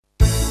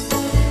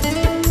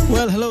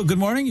Well, hello, good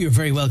morning. You're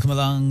very welcome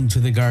along to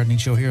the gardening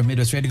show here on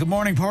Midwest Radio. Good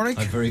morning, Pádraig.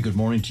 A very good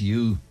morning to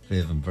you,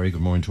 Viv, and very good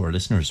morning to our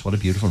listeners. What a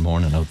beautiful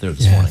morning out there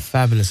this morning.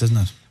 Fabulous, isn't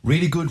it?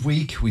 Really good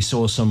week. We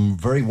saw some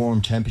very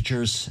warm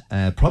temperatures.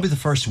 Probably the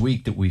first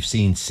week that we've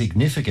seen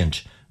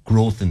significant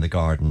growth in the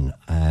garden.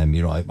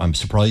 I'm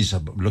surprised,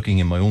 looking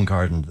in my own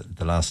garden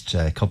the last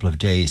couple of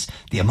days,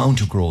 the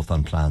amount of growth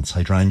on plants.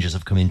 Hydrangeas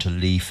have come into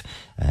leaf.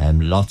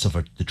 Lots of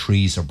the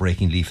trees are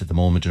breaking leaf at the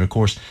moment. And of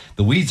course,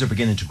 the weeds are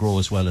beginning to grow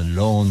as well, and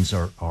lawns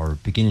are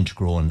beginning to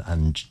grow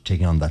and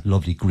taking on that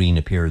lovely green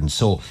appearance.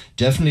 So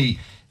definitely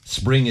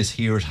spring is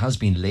here. It has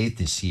been late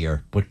this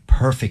year, but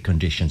perfect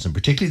conditions. And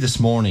particularly this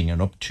morning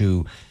and up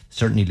to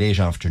certainly late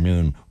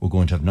afternoon, we're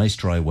going to have nice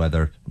dry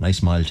weather,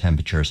 nice mild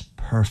temperatures,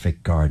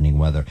 perfect gardening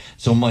weather.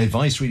 So my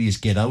advice really is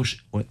get out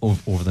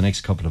over the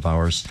next couple of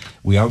hours.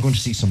 We are going to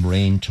see some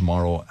rain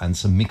tomorrow and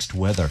some mixed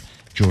weather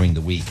during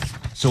the week.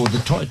 So the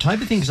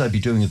type of things I'd be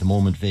doing at the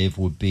moment, Viv,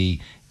 would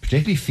be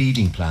particularly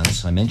feeding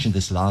plants. I mentioned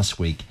this last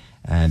week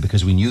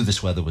because we knew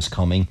this weather was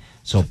coming.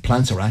 So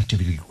plants are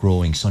actively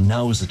growing. So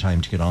now is the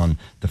time to get on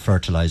the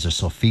fertilizer.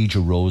 So feed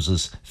your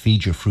roses,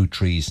 feed your fruit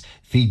trees,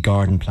 feed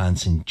garden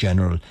plants in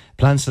general.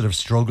 Plants that have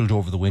struggled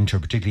over the winter,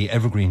 particularly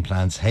evergreen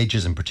plants,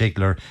 hedges in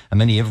particular, and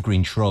many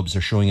evergreen shrubs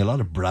are showing a lot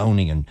of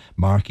browning and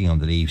marking on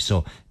the leaves.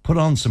 So put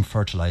on some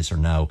fertilizer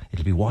now.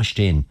 It'll be washed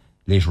in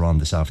later on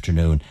this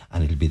afternoon,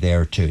 and it'll be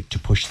there to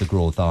push the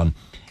growth on.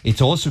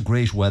 It's also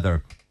great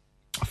weather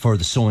for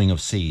the sowing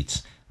of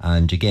seeds.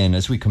 And again,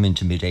 as we come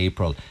into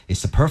mid-April,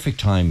 it's the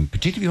perfect time,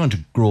 particularly if you want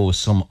to grow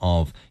some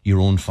of your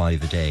own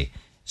 5 a day.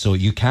 So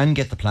you can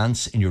get the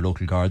plants in your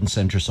local garden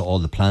centre, so all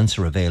the plants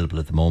are available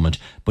at the moment,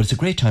 but it's a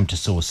great time to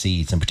sow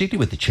seeds, and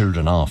particularly with the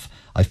children off.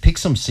 I've picked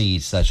some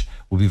seeds that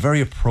will be very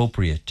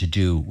appropriate to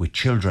do with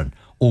children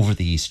over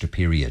the Easter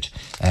period.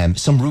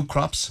 Some root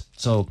crops.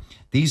 So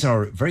these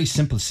are very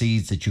simple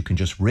seeds that you can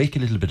just rake a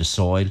little bit of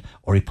soil,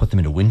 or you put them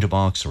in a window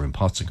box or in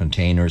pots and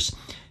containers.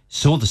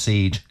 Sow the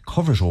seed,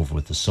 cover it over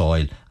with the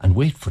soil, and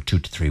wait for 2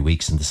 to 3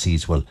 weeks, and the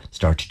seeds will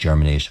start to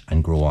germinate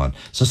and grow on.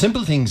 So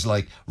simple things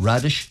like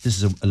radish.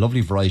 This is a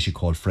lovely variety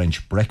called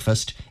French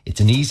breakfast. It's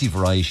an easy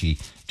variety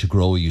to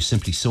grow. You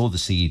simply sow the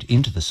seed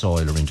into the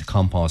soil or into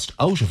compost.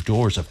 Out of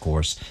doors, of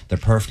course, they're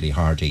perfectly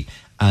hardy.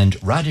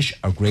 And radish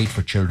are great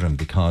for children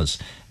because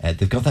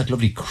they've got that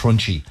lovely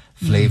crunchy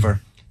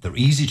flavour. They're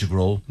easy to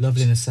grow.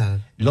 Lovely in a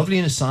salad. Lovely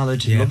in a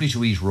salad, lovely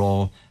to eat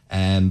raw.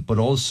 But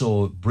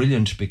also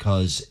brilliant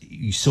because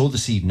you sow the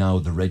seed now,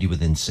 they're ready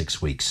within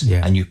 6 weeks.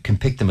 And you can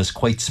pick them as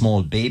quite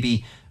small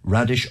baby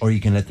radish, or you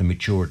can let them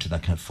mature to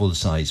that kind of full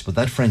size. But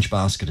that French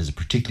basket is a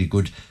particularly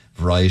good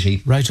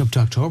variety. Right up to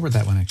October,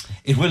 that one actually.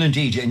 It will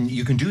indeed. And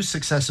you can do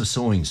successive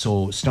sowing.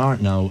 So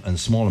start now and a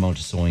small amount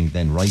of sowing,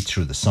 then right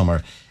through the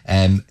summer.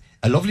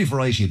 A lovely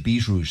variety of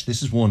beetroot.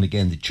 This is one,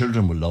 again, that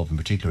children will love in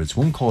particular. It's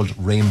one called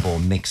Rainbow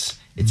Mix.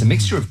 It's a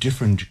mixture of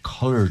different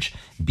coloured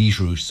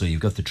beetroot. So you've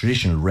got the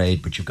traditional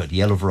red, but you've got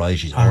yellow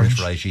varieties, orange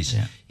varieties,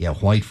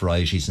 white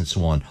varieties and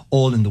so on,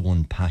 all in the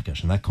one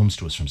packet. And that comes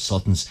to us from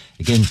Sutton's.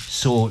 Again,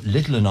 sow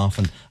little and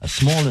often, a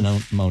small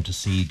amount of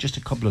seed, just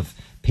a couple of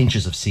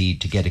pinches of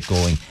seed to get it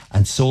going,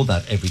 and sow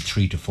that every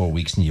 3 to 4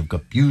 weeks, and you've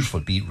got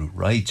beautiful beetroot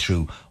right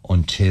through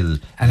until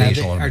late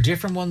autumn. Are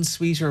different ones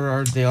sweeter,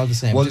 or are they all the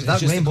same? Well,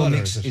 that Rainbow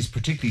Mix is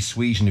particularly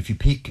sweet, and if you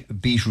pick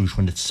beetroot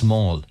when it's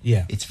small,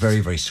 it's very,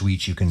 very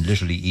sweet. You can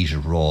literally eat it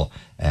raw.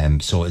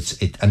 So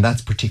and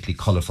that's particularly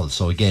colourful.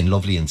 So again,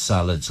 lovely in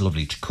salads,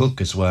 lovely to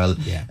cook as well,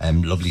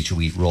 lovely to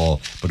eat raw,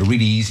 but a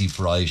really easy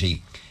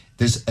variety.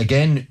 There's,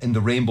 again, in the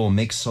Rainbow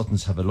Mix,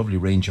 Sutton's have a lovely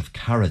range of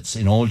carrots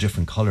in all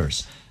different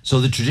colours. So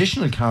the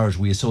traditional carrot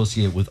we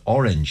associate with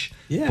orange,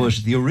 but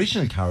the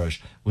original carrot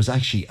was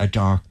actually a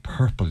dark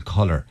purple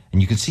colour,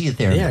 and you can see it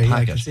there in the packet.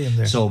 I can see them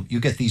there. So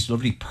you get these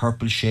lovely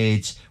purple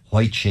shades,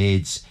 white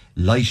shades,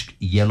 light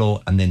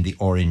yellow, and then the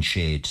orange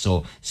shade.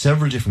 So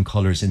several different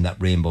colours in that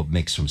Rainbow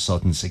Mix from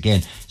Sutton's.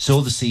 Again, sow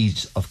the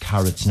seeds of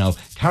carrots. Now,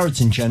 carrots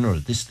in general,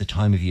 this is the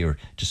time of year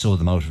to sow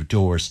them out of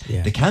doors.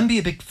 They can be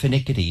a bit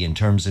finicky in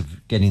terms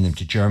of getting them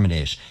to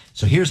germinate.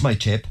 So here's my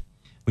tip.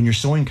 When you're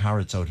sowing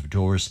carrots out of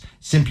doors,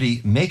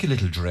 simply make a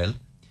little drill,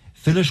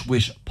 fill it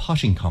with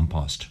potting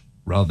compost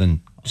rather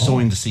than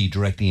sowing the seed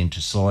directly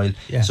into soil.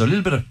 So a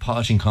little bit of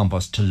potting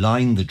compost to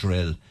line the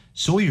drill.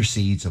 Sow your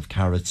seeds of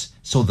carrots,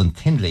 sow them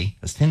thinly,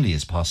 as thinly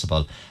as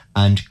possible,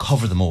 and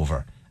cover them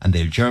over. And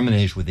they'll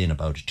germinate within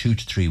about a 2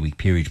 to 3 week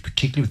period,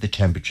 particularly with the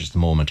temperatures at the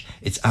moment.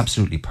 It's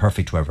absolutely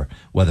perfect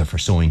weather for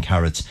sowing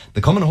carrots.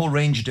 They come in a whole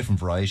range of different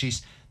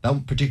varieties.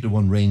 That particular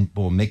one,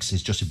 Rainbow Mix,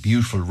 is just a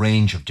beautiful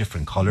range of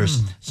different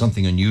colours,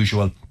 something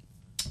unusual.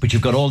 But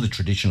you've got all the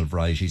traditional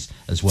varieties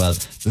as well.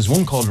 There's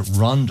one called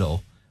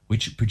Rondo,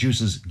 which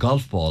produces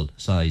golf ball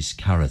size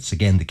carrots.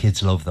 Again, the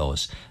kids love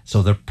those.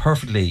 So they're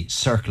perfectly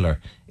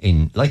circular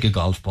in like a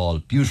golf ball,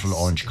 beautiful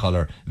orange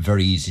colour,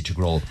 very easy to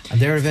grow. And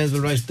they're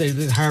available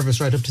they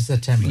harvest right up to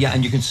September. Yeah,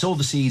 and you can sow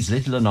the seeds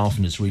little and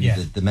often is really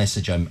the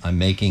message I'm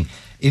making.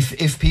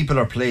 If people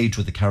are plagued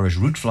with the carrot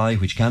root fly,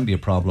 which can be a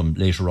problem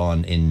later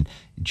on in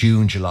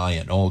June, July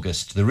and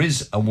August, there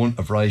is a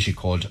variety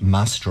called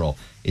Mastro.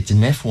 It's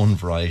an F1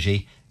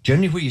 variety.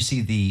 Generally, where you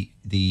see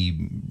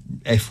the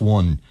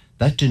F1,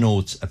 that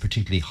denotes a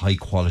particularly high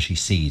quality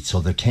seed. So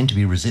they tend to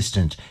be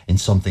resistant in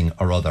something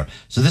or other.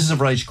 So this is a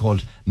variety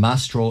called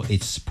Mastro.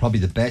 It's probably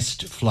the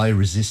best fly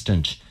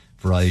resistant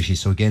variety.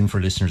 So again, for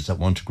listeners that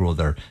want to grow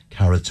their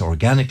carrots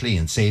organically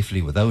and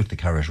safely without the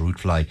carrot root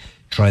fly,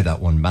 try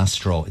that one,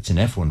 Mastro. It's an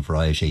F1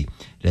 variety.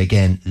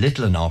 Again,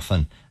 little and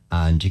often.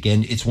 And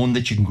again, it's one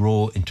that you can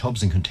grow in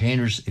tubs and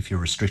containers if you're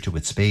restricted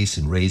with space,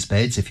 in raised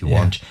beds if you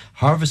want.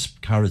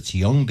 Harvest carrots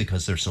young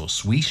because they're so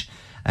sweet.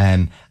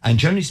 And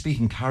generally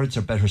speaking, carrots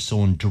are better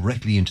sown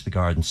directly into the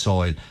garden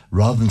soil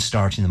rather than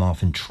starting them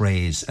off in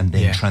trays and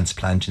then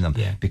transplanting them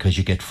because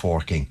you get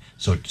forking.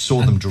 So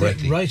sow them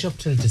directly. Right up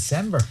till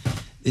December.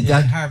 You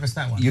can harvest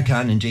that one. You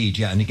can indeed,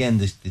 yeah. And again,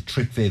 the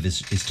trick, Viv,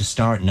 is to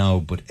start now,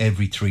 but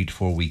every 3 to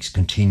 4 weeks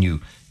continue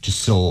to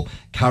sow.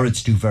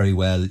 Carrots do very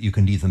well. You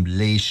can leave them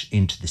late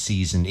into the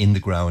season in the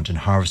ground and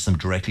harvest them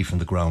directly from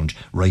the ground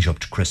right up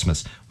to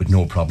Christmas with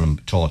no problem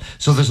at all.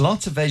 So there's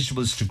lots of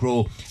vegetables to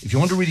grow. If you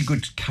want a really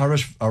good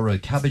carrot or a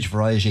cabbage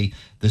variety,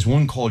 there's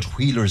one called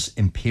Wheeler's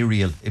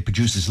Imperial. It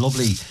produces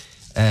lovely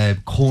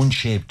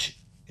cone-shaped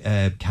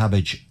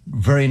cabbage.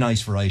 Very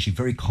nice variety,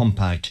 very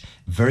compact,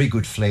 very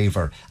good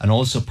flavour, and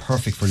also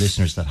perfect for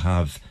listeners that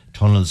have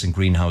tunnels and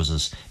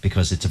greenhouses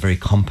because it's a very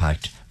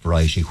compact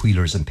variety,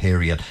 Wheeler's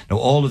Imperial. Now,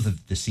 all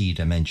of the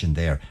seed I mentioned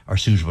there are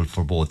suitable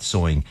for both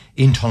sowing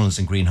in tunnels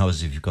and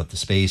greenhouses if you've got the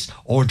space,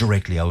 or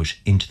directly out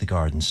into the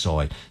garden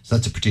soil. So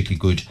that's a particularly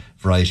good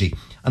variety.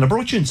 And I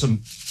brought you in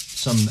some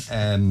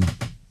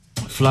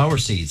flower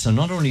seeds. So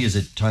not only is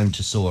it time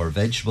to sow our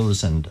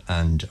vegetables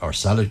and our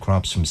salad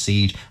crops from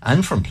seed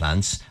and from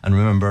plants, and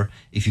remember,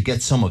 if you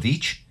get some of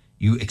each,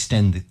 you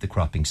extend the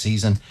cropping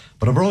season.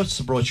 But I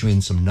also brought you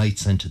in some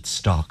night-scented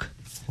stock.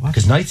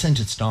 Because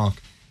night-scented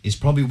stock is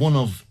probably one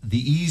of the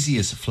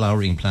easiest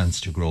flowering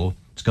plants to grow.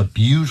 It's got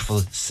beautiful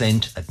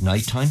scent at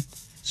night time.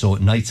 So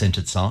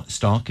night-scented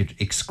stock, it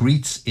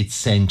excretes its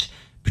scent,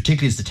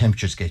 particularly as the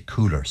temperatures get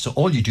cooler. So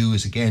all you do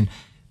is, again,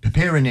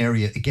 prepare an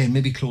area, again,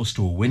 maybe close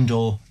to a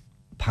window,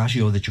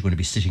 patio that you're going to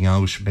be sitting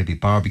out, maybe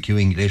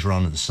barbecuing later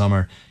on in the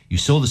summer. You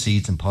sow the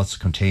seeds in pots,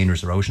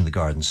 containers, or out in the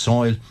garden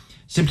soil.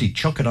 Simply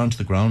chuck it onto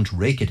the ground,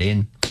 rake it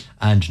in,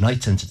 and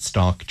night-scented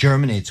stock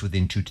germinates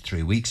within 2 to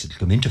 3 weeks. It'll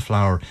come into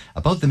flower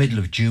about the middle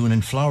of June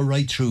and flower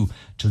right through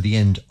till the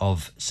end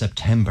of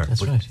September.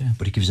 That's right, yeah.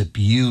 But it gives a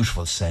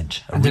beautiful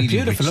scent. And they're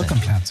beautiful looking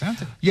plants,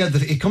 aren't they? Yeah,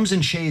 it comes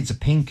in shades of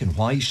pink and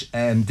white.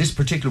 This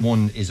particular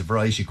one is a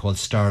variety called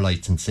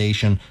Starlight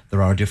Sensation.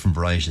 There are different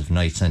varieties of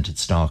night-scented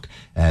stock.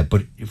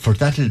 But for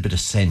that little bit of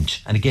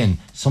scent, and again,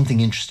 something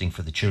interesting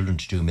for the children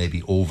to do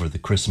maybe over the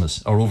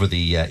Christmas or over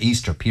the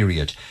Easter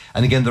period.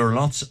 And again, there are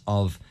lots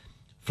of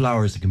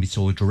flowers that can be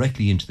sowed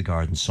directly into the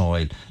garden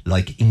soil,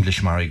 like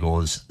English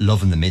marigolds,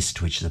 Love in the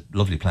Mist, which is a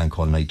lovely plant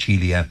called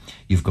Nigelia.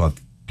 You've got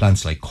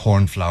plants like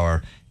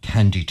cornflower,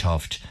 candy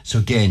tuft. So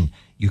again,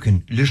 you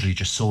can literally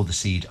just sow the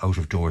seed out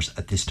of doors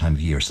at this time of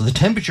year. So the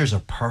temperatures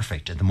are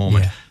perfect at the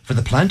moment for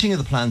the planting of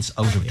the plants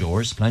out of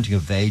doors, planting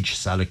of veg,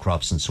 salad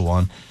crops and so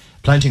on.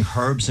 Planting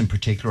herbs in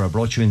particular, I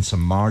brought you in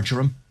some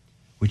marjoram,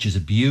 which is a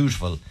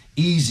beautiful,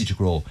 easy to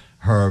grow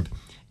herb.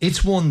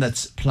 It's one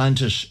that's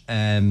planted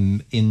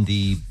in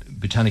the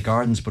Botanic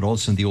Gardens, but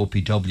also in the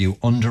OPW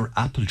under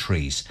apple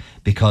trees,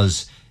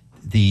 because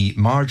the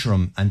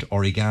marjoram and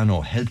oregano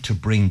help to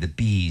bring the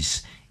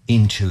bees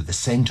into the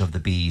scent of the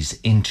bees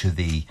into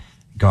the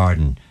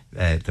garden.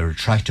 They're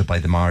attracted by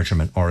the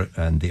marjoram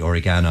and the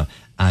oregano,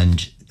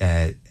 and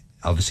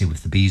obviously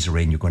with the bees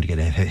around, you're going to get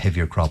a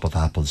heavier crop of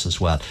apples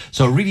as well.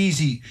 So a really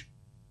easy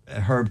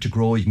herb to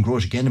grow. You can grow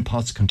it again in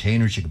pots,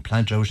 containers. You can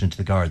plant it out into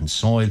the garden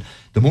soil.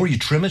 The more you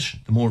trim it,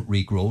 the more it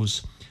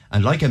regrows.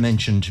 And like I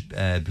mentioned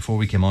before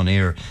we came on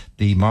air,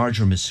 the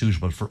marjoram is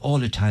suitable for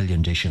all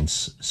Italian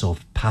dishes. So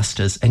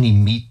pastas, any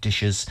meat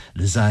dishes,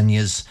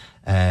 lasagnas.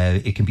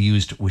 It can be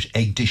used with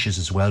egg dishes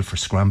as well for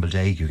scrambled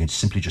egg. You can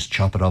simply just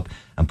chop it up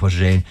and put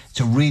it in. It's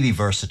a really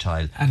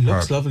versatile and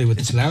looks herb. lovely with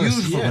the flowers. It's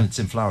beautiful when it's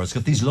in flowers. It's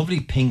got these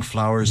lovely pink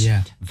flowers,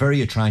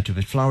 very attractive.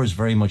 It flowers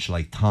very much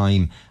like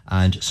thyme,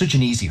 and such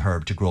an easy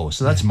herb to grow.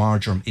 So that's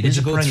marjoram. It is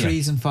a perennial. Would you go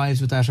 3s and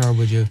 5s with that, or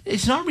would you?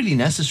 It's not really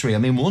necessary. I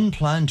mean, one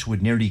plant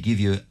would nearly give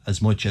you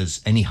as much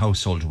as any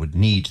household would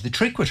need. The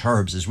trick with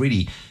herbs is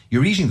really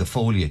you're eating the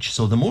foliage.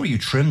 So the more you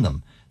trim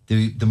them,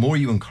 the more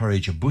you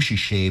encourage a bushy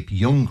shape,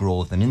 young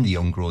growth, and in the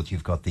young growth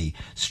you've got the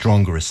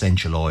stronger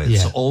essential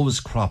oils. So always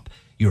crop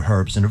your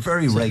herbs on a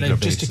very regular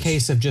basis. Just a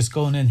case of just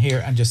going in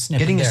here and just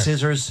snipping Getting a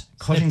scissors,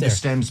 cutting the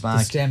stems back.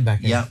 The stem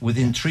back.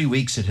 Within 3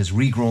 weeks it has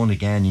regrown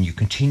again, and you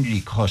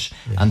continually cut.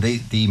 And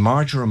the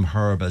marjoram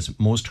herb, as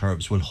most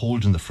herbs, will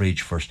hold in the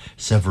fridge for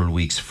several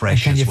weeks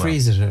fresh. And can you well.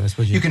 freeze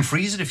it? You can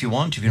freeze it if you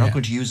want. If you're not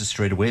going to use it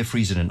straight away,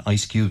 freeze it in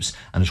ice cubes,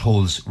 and it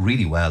holds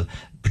really well,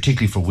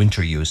 particularly for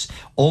winter use.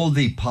 All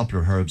the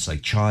popular herbs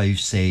like chive,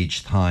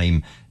 sage,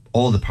 thyme,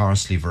 all the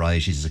parsley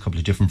varieties, there's a couple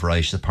of different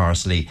varieties of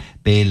parsley,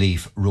 bay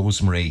leaf,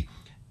 rosemary,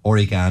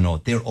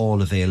 oregano, they're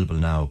all available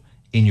now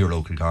in your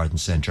local garden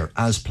centre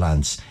as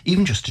plants,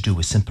 even just to do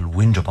a simple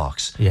window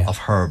box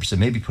of herbs, and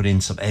maybe put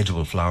in some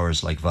edible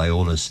flowers like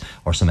violas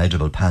or some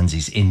edible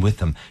pansies in with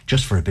them,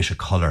 just for a bit of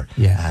colour.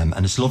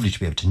 And it's lovely to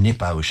be able to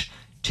nip out,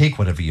 take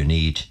whatever you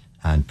need,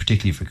 and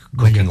particularly for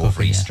cooking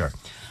over Easter.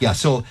 Yeah,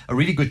 so a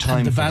really good time.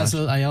 And the for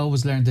basil, I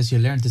always learned this. You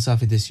learned this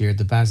off it this year.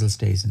 The basil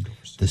stays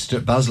indoors. The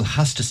basil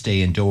has to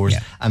stay indoors,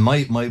 and my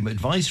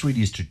advice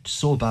really is to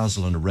sow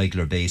basil on a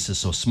regular basis.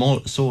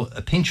 So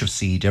a pinch of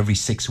seed every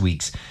 6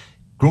 weeks.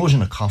 Grow it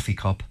in a coffee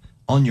cup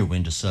on your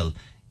windowsill.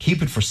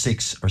 Keep it for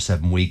 6 or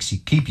 7 weeks. You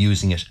keep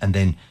using it, and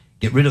then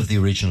get rid of the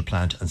original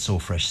plant and sow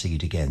fresh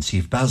seed again. So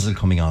you have basil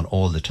coming on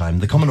all the time.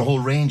 They come in a whole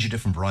range of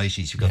different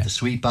varieties. You've got the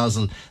sweet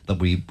basil that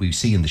we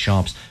see in the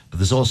shops, but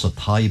there's also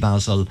Thai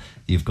basil.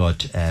 You've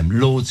got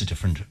loads of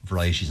different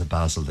varieties of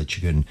basil that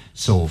you can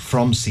sow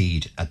from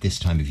seed at this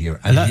time of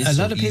year. And a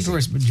lot of people were.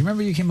 Do you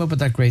remember you came up with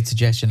that great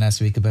suggestion last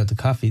week about the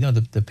coffee? You know,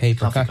 the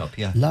paper coffee cup.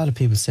 Yeah. A lot of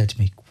people said to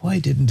me, "Why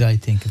didn't I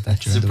think of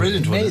that?" It's a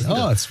brilliant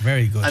one. It's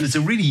very good, and it's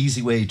a really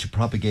easy way to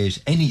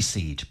propagate any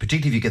seed.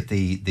 Particularly if you get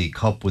the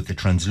cup with the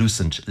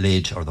translucent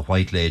lid or the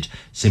white lid.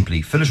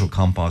 Simply fill it with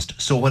compost.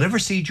 So whatever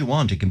seed you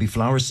want, it can be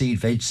flower seed,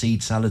 veg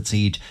seed, salad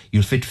seed.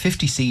 You'll fit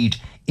 50 seed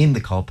in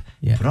the cup,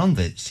 put on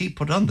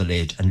the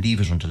lid and leave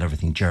it until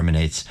everything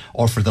germinates.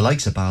 Or for the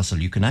likes of basil,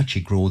 you can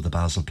actually grow the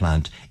basil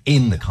plant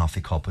in the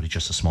coffee cup with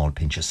just a small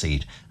pinch of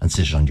seed and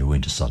sit it on your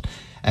windowsill.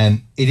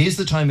 It is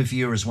the time of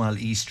year as well,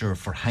 Easter,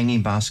 for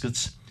hanging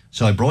baskets.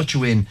 So I brought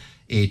you in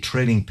a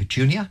trailing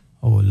petunia.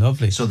 Oh,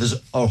 lovely. So there's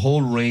a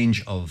whole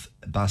range of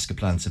basket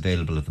plants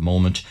available at the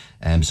moment.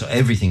 So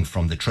everything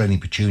from the trailing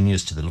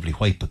petunias to the lovely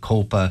white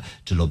bacopa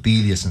to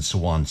lobelias and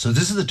so on. So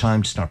this is the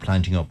time to start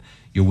planting up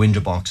your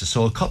window boxes.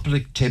 So a couple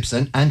of tips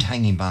and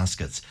hanging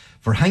baskets.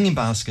 For hanging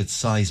baskets,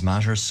 size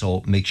matters.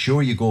 So make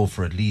sure you go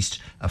for at least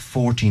a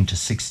 14 to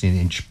 16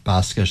 inch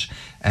basket.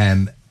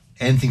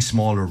 Anything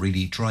smaller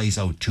really dries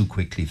out too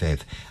quickly,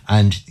 Viv.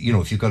 And, you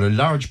know, if you've got a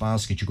large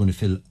basket, you're going to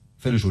fill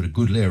it with a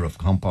good layer of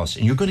compost,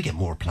 and you're going to get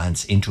more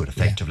plants into it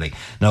effectively.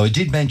 Now, I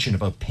did mention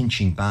about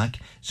pinching back.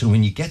 So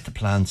when you get the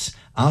plants,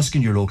 ask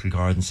in your local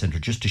garden centre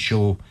just to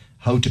show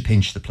how to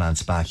pinch the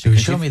plants back. So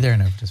show me there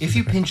now. If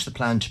you pinch the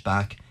plant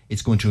back,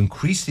 it's going to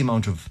increase the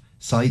amount of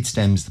side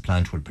stems the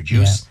plant will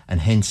produce,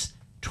 and hence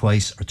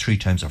twice or 3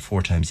 times or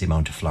 4 times the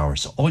amount of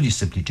flowers. So all you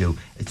simply do,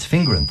 it's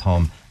finger and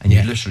thumb, and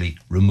you literally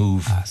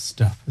remove.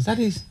 Stop. Is that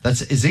easy?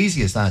 That's as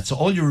easy as that. So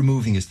all you're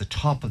removing is the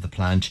top of the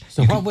plant.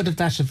 So what would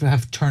that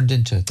have turned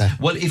into?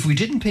 Well, if we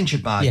didn't pinch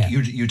it back,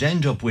 you'd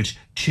end up with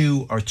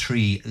 2 or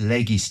 3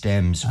 leggy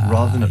stems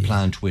rather than a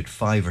plant with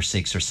 5 or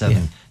 6 or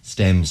 7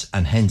 stems,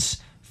 and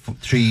hence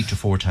 3 to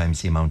 4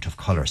 times the amount of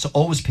colour. So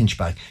always pinch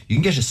back. You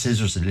can get a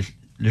scissors and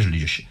literally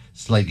just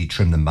slightly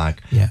trim them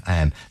back.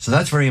 So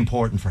that's very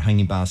important for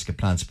hanging basket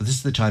plants. But this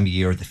is the time of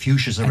year the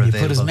fuchsias are available.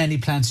 You put as many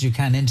plants as you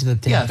can into the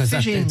thing,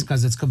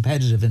 because it's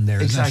competitive in there.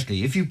 Exactly.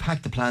 Isn't it? If you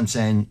pack the plants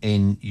in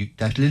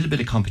that little bit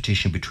of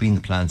competition between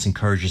the plants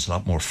encourages a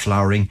lot more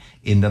flowering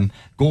in them.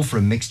 Go for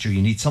a mixture.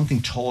 You need something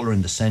taller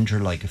in the centre,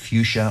 like a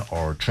fuchsia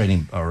or a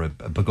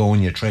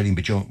begonia. Trailing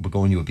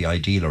begonia would be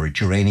ideal, or a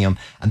geranium,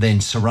 and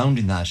then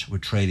surrounding that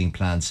with trailing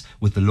plants,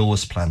 with the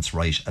lowest plants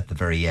right at the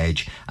very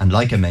edge. And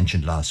like I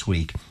mentioned last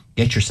week,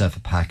 get yourself a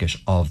packet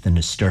of the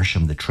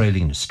nasturtium, the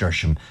trailing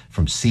nasturtium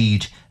from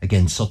seed.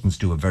 Again, Suttons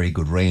do a very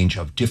good range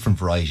of different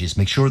varieties.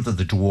 Make sure that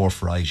the dwarf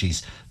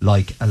varieties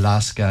like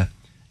Alaska,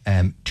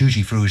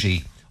 Tutti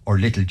Frutti or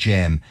Little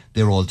Gem,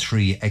 they're all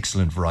 3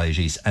 excellent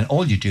varieties. And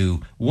all you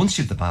do, once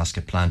you've the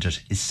basket planted,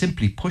 is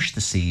simply push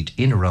the seed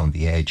in around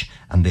the edge,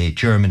 and they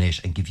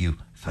germinate and give you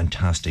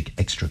fantastic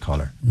extra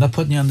colour. Not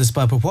putting you on the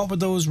spot, but what were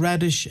those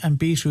radish and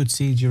beetroot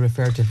seeds you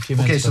referred to a few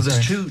minutes ago?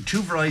 Okay, so there's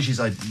two varieties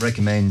I'd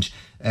recommend.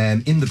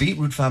 In the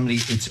beetroot family,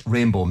 it's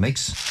Rainbow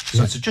Mix.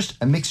 So it's just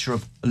a mixture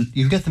of,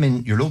 you'll get them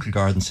in your local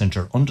garden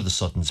centre under the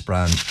Suttons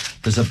brand.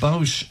 There's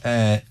about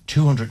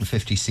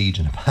 250 seed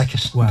in a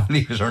packet,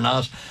 believe it or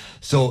not.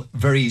 So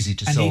very easy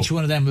to sow. And each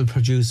one of them will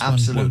produce one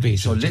beetroot.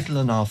 So little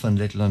and often,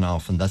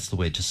 that's the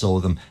way to sow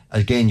them.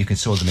 Again, you can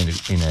sow them in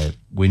a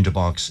window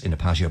box, in a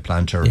patio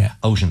planter,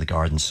 out in the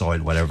garden soil,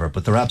 whatever.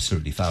 But they're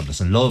absolutely fabulous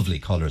and lovely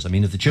colours. I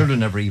mean, if the children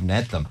never even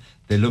ate them,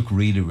 they look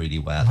really, really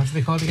well. What's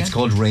they called again? It's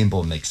called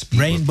Rainbow Mix.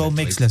 Rainbow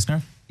Mix,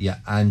 listener. Yeah,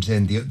 and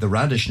then the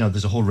radish, now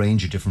there's a whole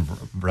range of different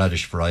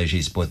radish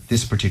varieties, but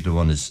this particular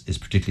one is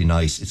particularly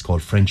nice. It's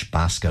called French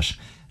Basket,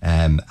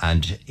 and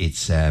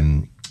it's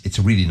a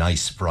really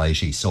nice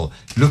variety. So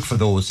look for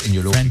those in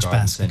your local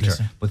garden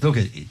centre. But look,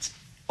 it's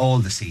all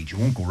the seed. You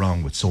won't go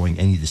wrong with sowing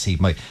any of the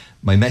seed.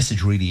 My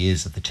message really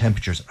is that the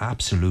temperatures are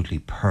absolutely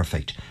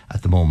perfect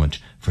at the moment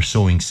for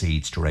sowing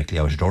seeds directly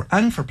out of the door,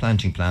 and for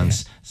planting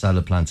plants,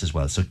 salad plants as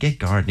well. So get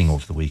gardening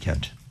over the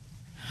weekend.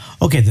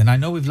 Okay, then I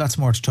know we've lots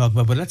more to talk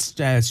about, but it's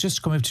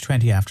just coming up to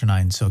 20 after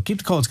 9. So keep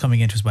the calls coming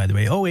into us, by the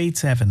way.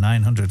 087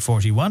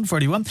 941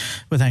 41.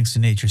 With thanks to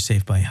Nature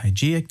Safe by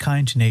Hygeic,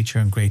 kind to nature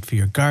and great for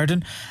your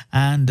garden.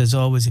 And as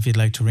always, if you'd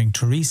like to ring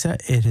Teresa,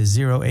 it is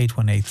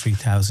 0818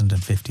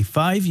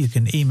 3055. You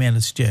can email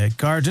us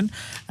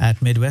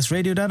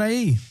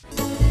garden@midwestradio.ie.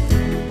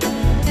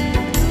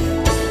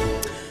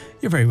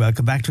 You're very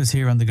welcome back to us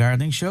here on The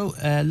Gardening Show.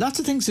 Lots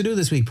of things to do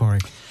this week,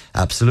 Pádraig.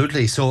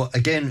 Absolutely. So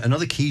again,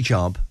 another key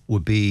job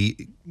would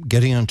be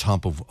getting on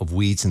top of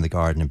weeds in the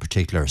garden in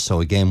particular. So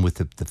again, with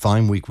the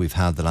fine week we've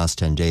had the last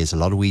 10 days, a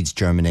lot of weeds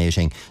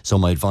germinating. So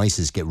my advice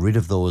is get rid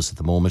of those at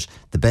the moment.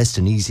 The best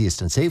and easiest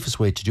and safest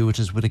way to do it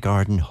is with a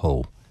garden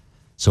hoe.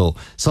 So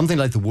something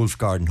like the Wolf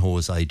Garden Hoe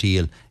is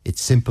ideal.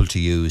 It's simple to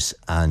use,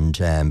 and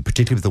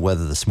particularly with the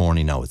weather this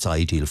morning now, it's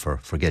ideal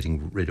for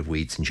getting rid of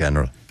weeds in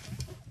general.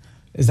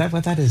 Is that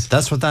what that is?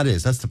 That's what that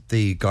is. That's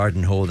the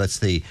garden hoe. That's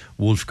the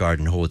Wolf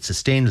Garden Hoe. It's a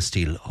stainless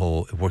steel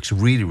hoe. It works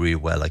really, really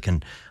well. I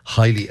can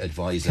highly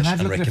advise it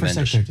and recommend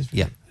it.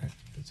 Yeah.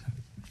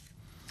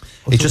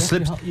 It just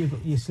slips.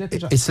 You slip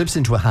it. It slips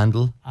into a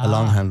handle, a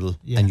long handle,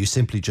 and you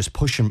simply just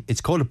push them.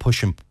 It's called a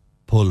push and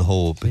pull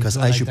hoe because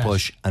as you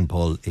push and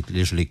pull, it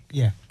literally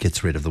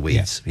gets rid of the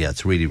weeds. Yeah,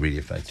 it's really, really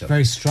effective.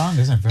 Very strong,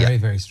 isn't it? Very,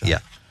 very strong. Yeah.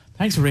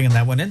 Thanks for bringing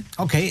that one in.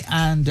 Okay,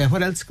 and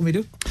what else can we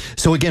do?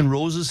 So again,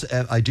 roses,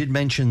 I did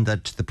mention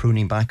that the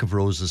pruning back of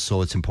roses,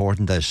 so it's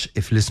important that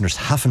if listeners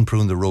haven't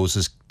pruned the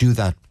roses, do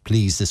that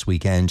please this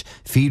weekend.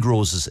 Feed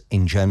roses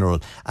in general,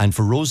 and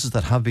for roses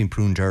that have been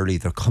pruned early,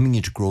 they're coming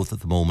into growth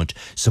at the moment,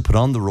 so put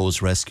on the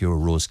Rose Rescue or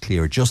Rose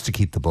Clear just to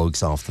keep the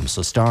bugs off them.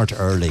 So start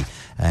early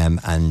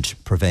and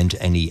prevent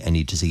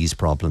any disease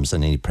problems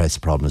and any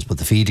pest problems, but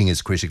the feeding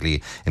is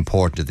critically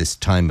important at this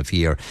time of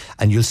year.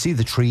 And you'll see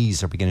the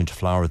trees are beginning to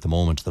flower at the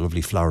moment, the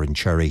lovely flowering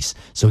cherries.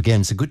 So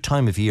again, it's a good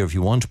time of year if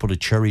you want to put a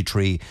cherry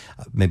tree,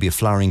 maybe a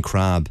flowering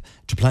crab,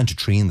 to plant a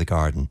tree in the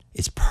garden.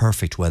 It's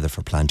perfect weather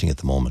for planting at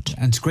the moment.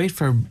 And it's great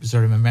for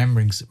sort of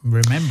remembering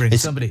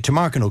somebody. To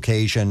mark an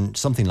occasion,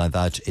 something like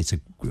that.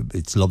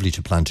 It's lovely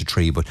to plant a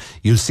tree, but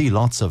you'll see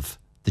lots of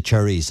the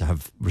cherries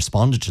have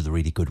responded to the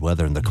really good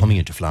weather and they're coming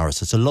into flower.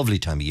 So it's a lovely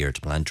time of year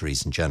to plant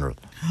trees in general.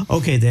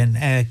 Okay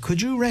then,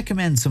 could you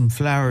recommend some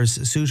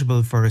flowers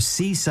suitable for a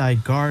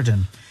seaside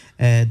garden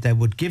that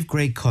would give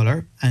great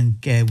colour and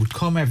would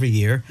come every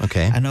year,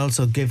 and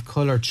also give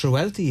colour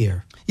throughout the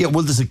year? Yeah,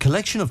 well, there's a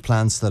collection of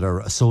plants that are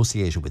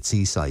associated with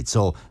seaside.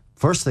 So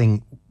first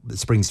thing that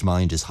springs to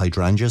mind is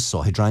hydrangeas.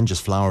 So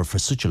hydrangeas flower for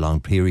such a long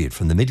period,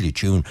 from the middle of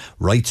June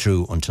right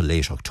through until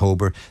late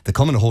October. They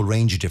come in a whole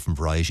range of different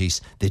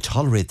varieties. They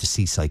tolerate the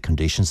seaside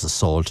conditions, the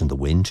salt and the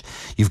wind.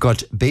 You've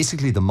got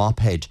basically the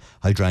mophead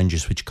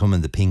hydrangeas, which come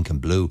in the pink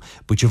and blue,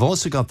 but you've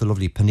also got the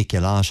lovely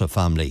paniculata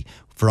family,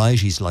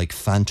 varieties like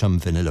Phantom,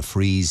 Vanilla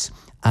Freeze,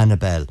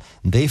 Annabelle.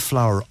 They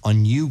flower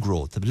on new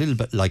growth, a little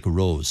bit like a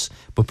rose,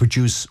 but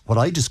produce what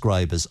I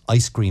describe as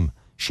ice cream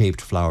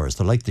shaped flowers.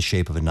 They're like the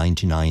shape of a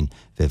 99,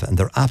 Viv, and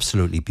they're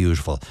absolutely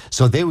beautiful.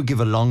 So they would give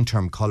a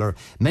long-term colour.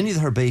 Many of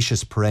the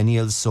herbaceous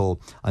perennials, so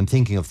I'm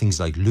thinking of things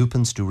like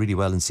lupins, do really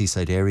well in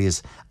seaside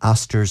areas,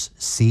 asters,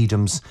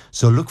 sedums.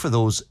 So look for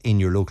those in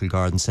your local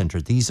garden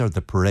centre. These are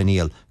the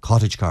perennial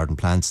cottage garden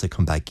plants that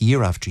come back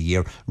year after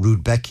year.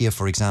 Rudbeckia,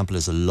 for example,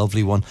 is a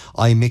lovely one.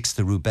 I mix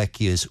the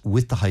Rudbeckias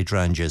with the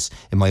hydrangeas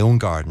in my own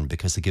garden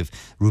because they give,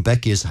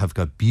 Rudbeckias have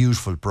got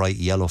beautiful bright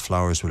yellow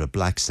flowers with a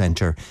black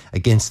centre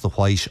against the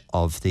white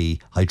of the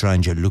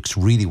hydrangea. Looks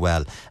really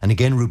well. And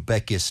again,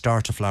 Rudbeckias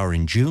start to flower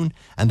in June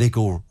and they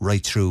go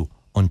right through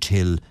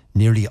until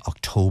nearly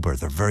October.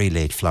 They're very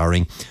late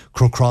flowering.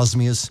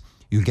 Crocosmias,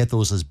 you'll get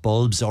those as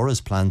bulbs or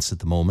as plants at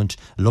the moment.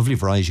 A lovely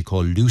variety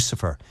called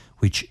Lucifer,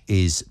 which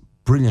is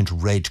brilliant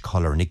red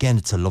colour, and again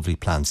it's a lovely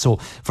plant. So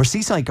for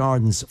seaside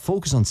gardens,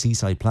 focus on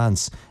seaside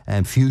plants.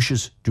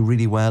 Fuchsias do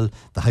really well.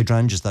 The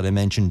hydrangeas that I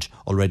mentioned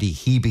already,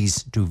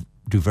 Hebes do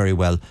very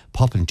well.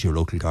 Pop into your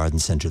local garden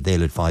centre,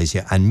 they'll advise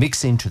you, and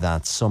mix into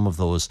that some of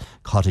those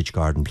cottage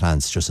garden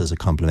plants just as a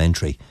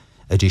complementary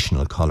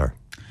additional colour.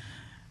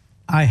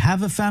 I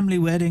have a family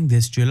wedding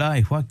this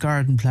July. What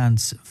garden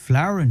plants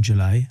flower in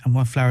July, and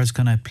what flowers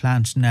can I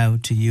plant now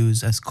to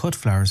use as cut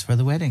flowers for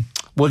the wedding?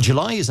 Well,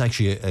 July is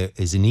actually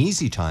is an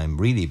easy time,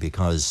 really,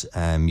 because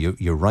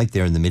you're right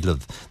there in the middle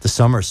of the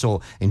summer.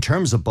 So in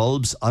terms of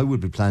bulbs, I would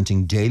be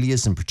planting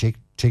dahlias in particular.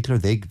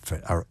 They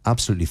are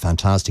absolutely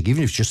fantastic,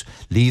 even if you just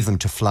leave them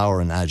to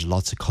flower and add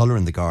lots of colour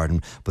in the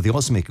garden. But they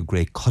also make a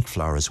great cut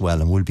flower as well,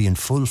 and will be in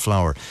full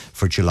flower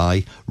for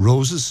July.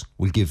 Roses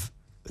will give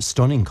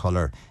stunning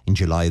colour in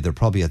July. They're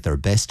probably at their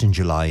best in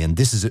July, and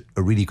this is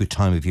a really good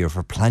time of year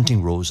for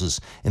planting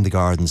roses in the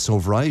garden. So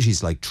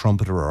varieties like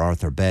Trumpeter or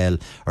Arthur Bell,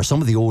 or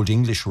some of the old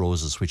English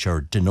roses, which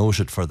are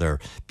denoted for their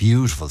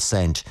beautiful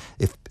scent,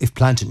 if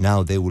planted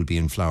now, they will be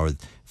in flower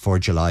for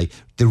July.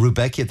 The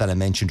Rudbeckia that I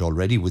mentioned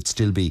already would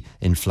still be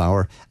in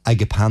flower.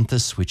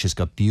 Agapanthus, which has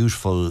got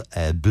beautiful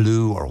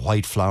blue or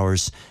white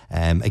flowers,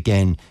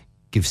 again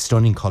gives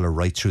stunning colour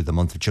right through the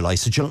month of July.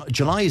 So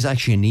July is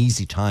actually an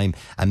easy time,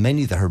 and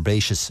many of the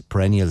herbaceous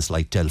perennials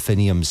like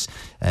delphiniums,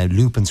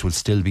 lupins will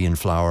still be in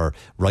flower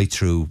right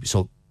through.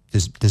 So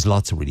there's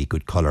lots of really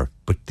good colour,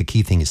 but the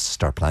key thing is to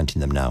start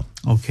planting them now.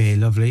 Okay,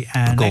 lovely.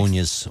 And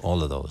begonias,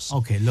 all of those.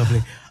 Okay,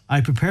 lovely. I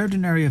prepared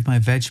an area of my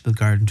vegetable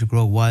garden to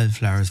grow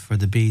wildflowers for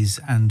the bees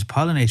and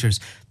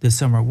pollinators this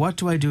summer. What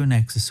do I do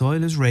next? The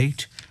soil is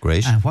raked.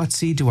 Great. And what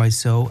seed do I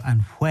sow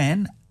and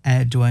when?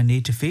 do I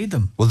need to feed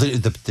them? Well,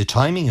 the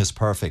timing is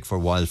perfect for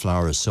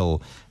wildflowers,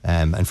 so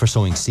and for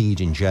sowing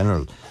seed in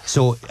general.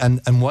 So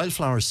and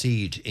wildflower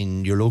seed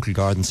in your local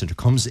garden centre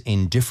comes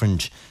in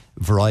different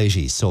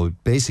varieties. So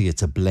basically,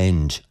 it's a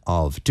blend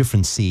of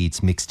different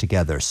seeds mixed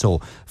together. So,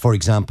 for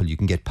example, you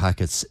can get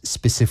packets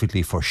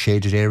specifically for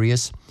shaded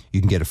areas.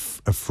 You can get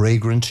a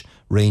fragrant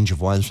range of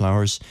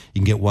wildflowers. You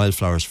can get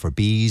wildflowers for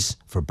bees,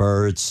 for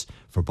birds,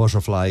 for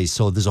butterflies.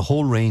 So there's a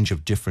whole range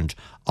of different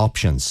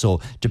options.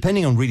 So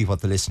depending on really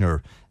what the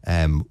listener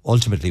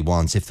ultimately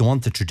wants, if they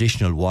want the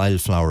traditional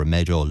wildflower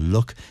meadow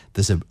look,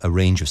 there's a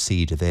range of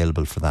seed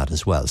available for that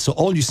as well. So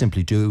all you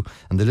simply do,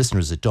 and the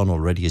listeners have done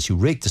already, is you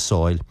rake the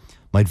soil.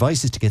 My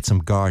advice is to get some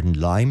garden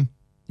lime.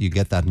 You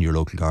get that in your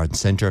local garden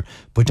centre.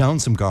 Put down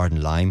some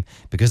garden lime,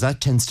 because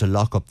that tends to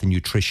lock up the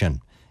nutrition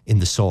in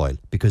the soil,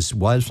 because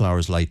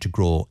wildflowers like to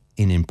grow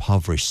in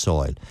impoverished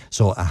soil.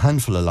 So a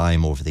handful of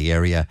lime over the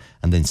area,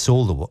 and then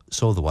sow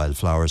the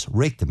wildflowers,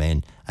 rake them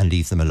in and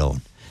leave them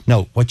alone.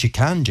 Now, what you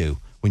can do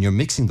when you're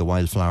mixing the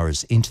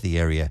wildflowers into the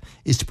area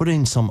is to put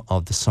in some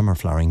of the summer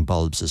flowering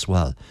bulbs as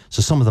well.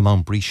 So some of the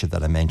Mount Brescia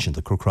that I mentioned,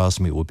 the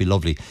Crocosme, would be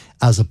lovely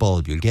as a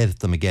bulb. You'll get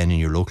them again in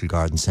your local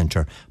garden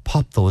centre.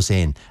 Pop those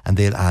in and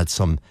they'll add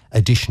some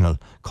additional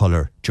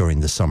colour during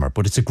the summer.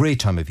 But it's a great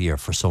time of year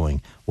for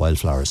sowing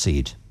wildflower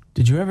seed.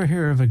 Did you ever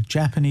hear of a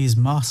Japanese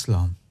moss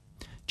lawn?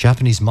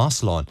 Japanese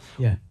moss lawn?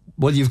 Yeah.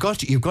 Well, you've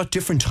got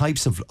different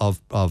types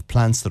of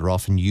plants that are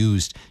often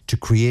used to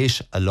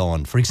create a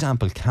lawn. For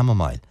example,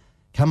 chamomile.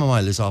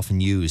 Chamomile is often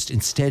used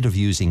instead of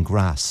using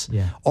grass.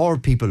 Yeah. Or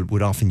people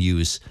would often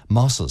use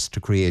mosses to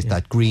create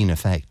that green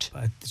effect.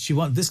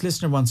 This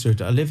listener wants to,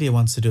 Olivia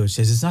wants to do it. She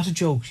says, it's not a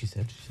joke, she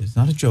said. She says, it's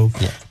not a joke.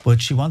 Yeah.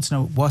 But she wants to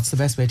know what's the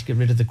best way to get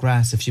rid of the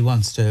grass if she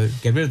wants to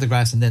get rid of the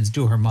grass and then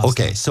do her moss.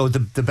 Okay, so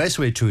the best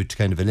way to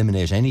kind of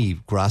eliminate any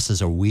grasses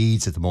or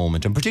weeds at the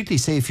moment, and particularly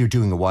say if you're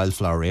doing a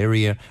wildflower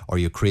area or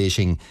you're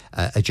creating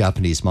a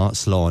Japanese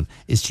moss lawn,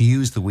 is to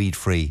use the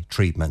weed-free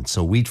treatment.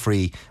 So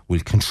weed-free will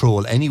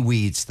control any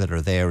weeds that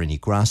are there, any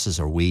grasses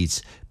or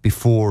weeds,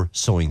 before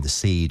sowing the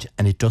seed,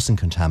 and it doesn't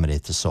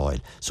contaminate the soil.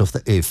 So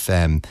if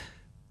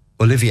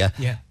Olivia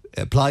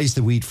applies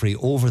the weed free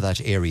over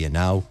that area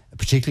now,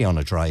 particularly on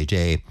a dry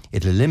day,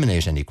 it'll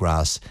eliminate any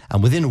grass,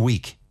 and within a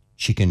week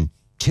she can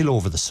till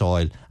over the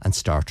soil and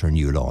start her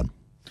new lawn.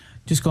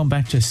 Just going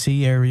back to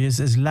sea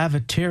areas, is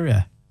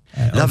Lavateria.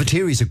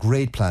 Lavateria is a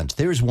great plant.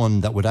 There's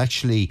one that would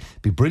actually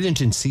be brilliant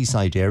in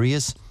seaside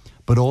areas,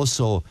 but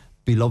also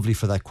be lovely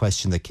for that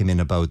question that came in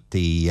about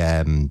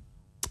the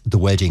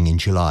wedding in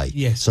July.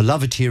 Yes. So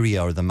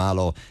Lavateria, or the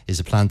mallow, is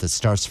a plant that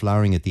starts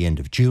flowering at the end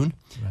of June,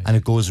 and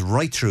it goes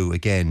right through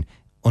again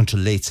until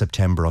late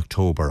September,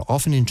 October,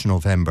 often into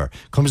November.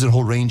 Comes in a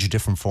whole range of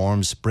different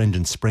forms.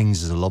 Brendan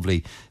Springs is a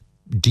lovely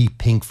deep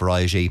pink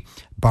variety.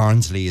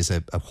 Barnsley is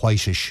a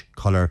whitish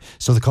colour.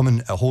 So they come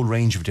in a whole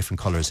range of different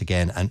colours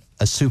again, and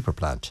a super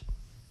plant.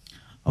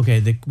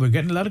 Okay, we're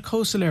getting a lot of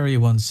coastal area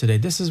ones today.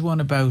 This is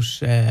one about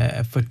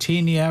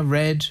Photinia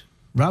red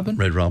robin.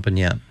 Red robin,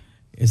 yeah.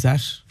 Is that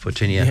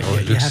Photinia?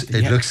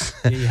 It looks.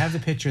 You have the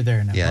picture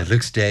there now. Yeah, it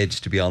looks dead,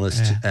 to be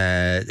honest.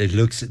 It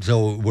looks.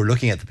 So we're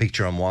looking at the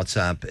picture on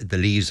WhatsApp. The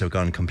leaves have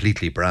gone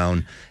completely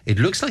brown. It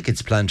looks like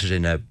it's planted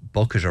in a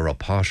bucket or a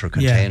pot or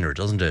container,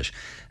 doesn't it?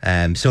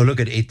 So look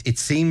at it. It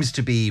seems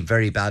to be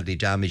very badly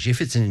damaged.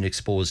 If it's in an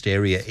exposed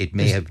area, it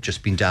may have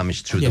just been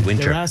damaged through the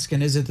winter. They're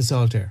asking, is it the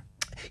salt air?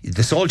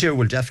 The salt air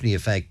will definitely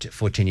affect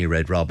Photinia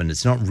red robin.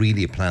 It's not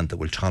really a plant that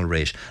will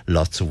tolerate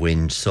lots of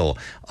wind. So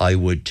I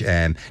would,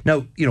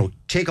 now,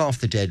 take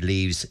off the dead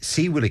leaves,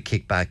 see will it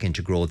kick back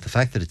into growth. The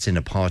fact that it's in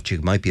a pot, you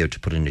might be able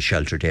to put it in a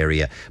sheltered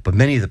area. But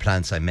many of the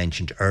plants I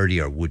mentioned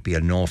earlier would be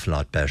an awful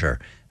lot better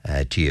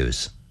to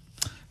use.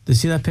 Do you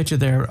see that picture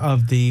there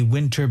of the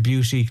winter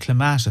beauty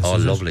clematis? Oh,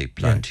 lovely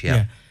plant,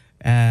 yeah.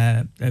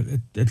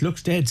 It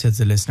looks dead, says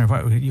the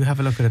listener. You have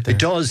a look at it there. It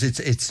does.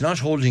 It's not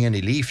holding any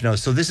leaf now.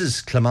 So this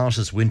is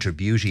Clematis Winter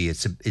Beauty.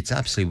 It's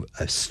absolutely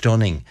a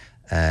stunning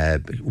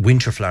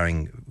winter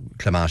flowering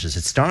clematis.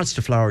 It starts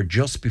to flower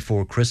just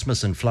before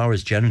Christmas and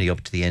flowers generally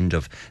up to the end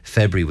of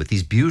February with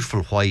these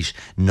beautiful white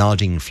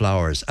nodding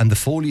flowers, and the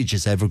foliage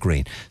is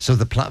evergreen. So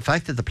the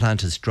fact that the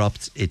plant has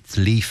dropped its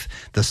leaf,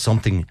 there's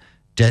something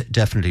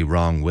definitely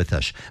wrong with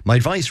it. My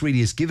advice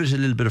really is give it a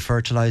little bit of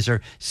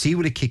fertilizer, see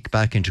will it kick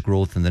back into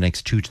growth in the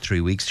next 2 to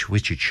 3 weeks,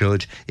 which it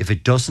should. If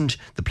it doesn't,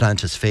 the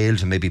plant has failed,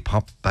 and maybe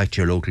pop back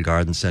to your local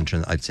garden centre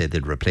and I'd say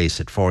they'd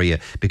replace it for you,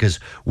 because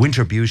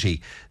Winter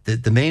Beauty,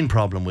 the main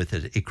problem with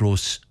it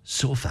grows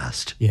so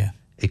fast. Yeah.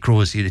 It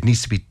grows, it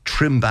needs to be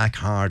trimmed back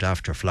hard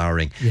after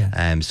flowering.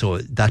 Yeah. So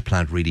that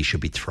plant really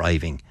should be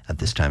thriving at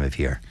this time of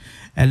year.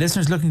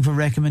 Listeners looking for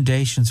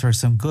recommendations for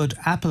some good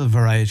apple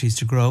varieties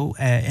to grow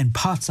in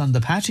pots on the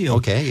patio.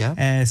 Okay,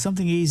 yeah.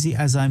 Something easy,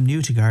 as I'm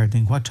new to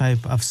gardening. What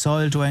type of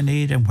soil do I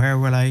need, and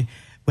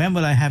when when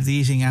will I have the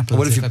eating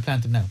apples if I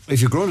plant them now?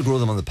 If you're going to grow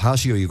them on the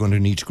patio, you're going to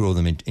need to grow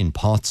them in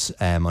pots,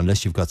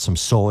 unless you've got some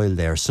soil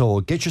there. So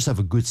get yourself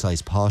a good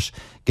sized pot,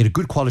 get a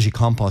good quality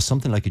compost,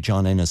 something like a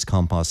John Ennis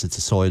compost. It's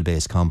a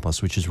soil-based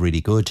compost, which is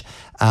really good.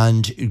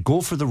 And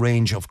go for the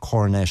range of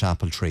coronet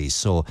apple trees.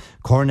 So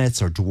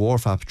coronets are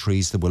dwarf apple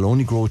trees that will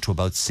only grow to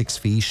about 6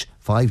 feet,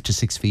 5 to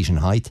 6 feet in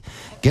height.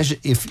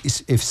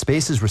 If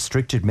space is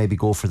restricted, maybe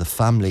go for the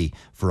family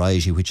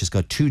variety, which has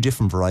got 2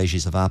 different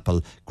varieties of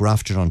apple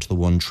grafted onto the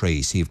one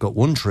tree. So you've got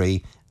one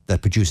tree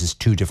that produces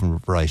 2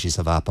 different varieties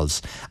of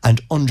apples,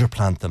 and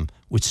underplant them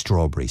with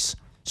strawberries.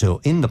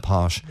 So in the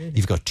pot,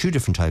 you've got 2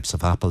 different types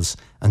of apples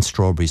and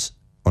strawberries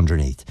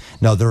underneath.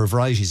 Now, there are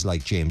varieties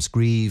like James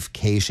Grieve,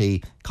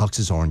 Katie,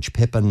 Cox's Orange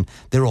Pippin.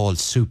 They're all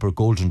super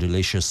golden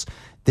delicious.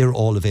 They're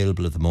all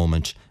available at the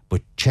moment.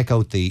 But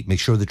make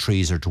sure the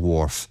trees are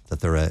dwarf, that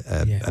they're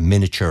a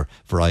miniature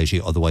variety,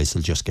 otherwise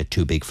they'll just get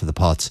too big for the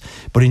pots.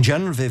 But in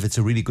general, Viv, it's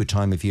a really good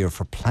time of year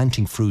for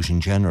planting fruit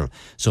in general.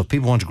 So if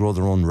people want to grow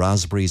their own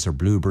raspberries or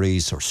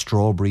blueberries or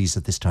strawberries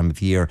at this time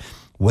of year,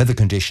 weather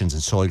conditions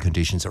and soil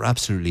conditions are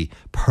absolutely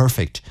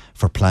perfect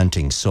for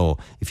planting. So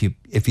if you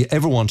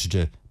ever wanted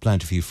to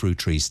plant a few fruit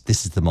trees,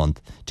 this is the month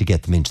to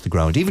get them into the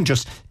ground. Even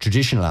just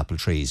traditional apple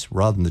trees,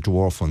 rather than the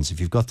dwarf ones. If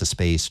you've got the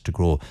space to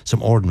grow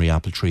some ordinary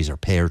apple trees or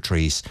pear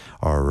trees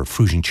or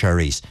fruiting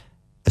cherries,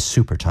 a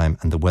super time,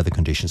 and the weather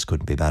conditions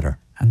couldn't be better.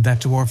 And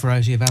that dwarf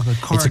variety of apple,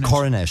 coronet? It's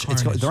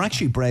a coronet. They're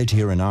actually bred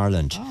here in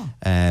Ireland,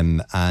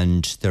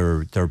 and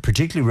they're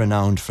particularly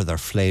renowned for their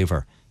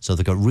flavour. So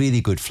they've got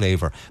really good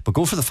flavour. But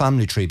go for the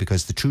family tree,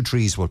 because the 2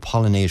 trees will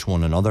pollinate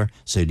one another.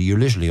 So you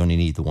literally only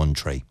need the 1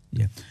 tree.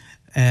 Yeah.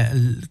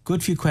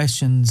 Good few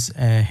questions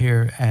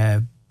here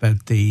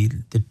about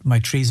my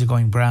trees are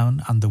going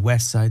brown on the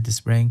west side this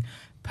spring.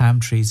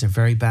 Palm trees are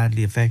very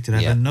badly affected.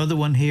 I have another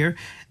one here.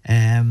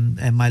 And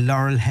my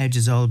laurel hedge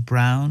is all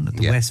brown at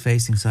the west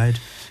facing side.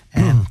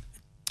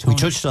 We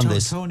touched on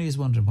this. Tony is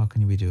wondering, what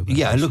can we do about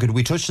Yeah, this? look,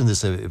 we touched on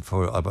this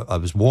I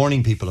was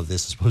warning people of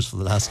this, I suppose, for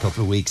the last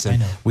couple of weeks.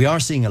 And we are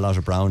seeing a lot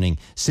of browning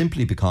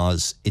simply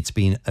because it's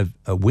been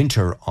a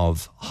winter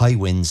of high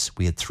winds.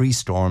 We had 3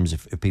 storms,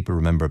 if people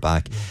remember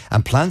back.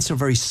 And plants are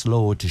very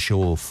slow to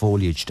show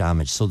foliage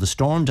damage. So the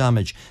storm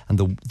damage and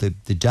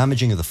the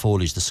damaging of the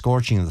foliage, the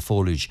scorching of the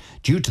foliage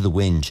due to the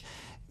wind,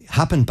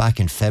 happened back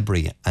in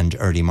February and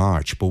early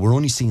March, but we're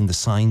only seeing the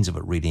signs of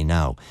it really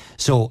now.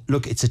 So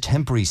look, it's a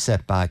temporary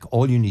setback.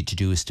 All you need to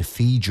do is to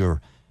feed your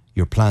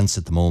plants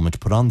at the moment,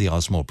 put on the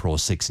Osmo Pro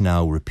 6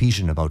 now, repeat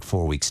in about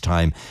 4 weeks'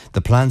 time.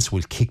 The plants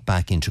will kick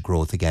back into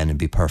growth again and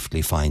be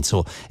perfectly fine.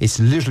 So it's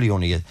literally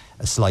only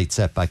a slight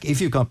setback. If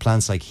you've got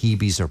plants like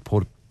Hebes or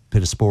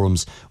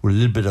Pittosporums with a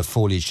little bit of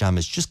foliage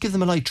damage, just give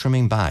them a light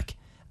trimming back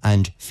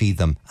and feed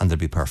them, and they'll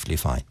be perfectly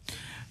fine.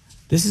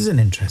 This is an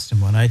interesting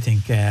one, I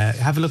think.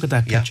 Have a look at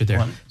that picture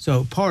there.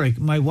 So, Pádraig,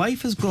 my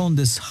wife has grown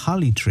this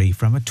holly tree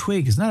from a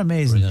twig. Isn't that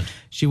amazing? Brilliant.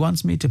 She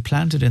wants me to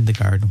plant it in the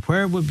garden.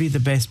 Where would be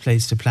the best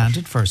place to plant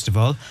it, first of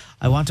all?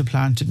 I want to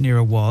plant it near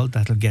a wall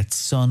that'll get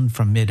sun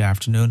from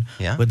mid-afternoon.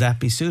 Yeah. Would that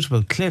be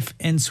suitable? Cliff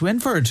in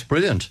Swinford.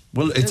 Brilliant.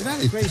 Well, it's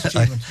a great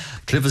achievement.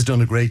 Cliff has done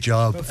a great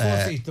job. About 4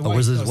 feet.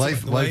 Was his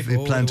wife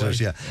planted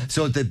it? Yeah.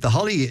 So the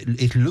holly,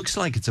 it looks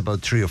like it's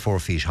about 3 or 4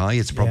 feet high.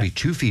 It's probably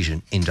 2 feet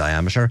in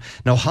diameter.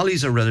 Now,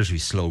 hollies are relatively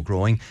slow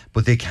growing,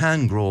 but they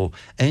can grow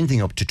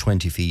anything up to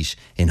 20 feet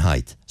in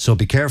height. So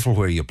be careful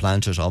where you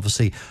plant it.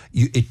 Obviously,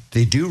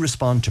 they do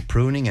respond to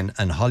pruning,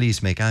 and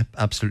hollies make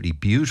absolutely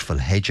beautiful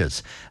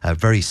hedges, a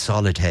very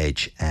solid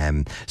hedge.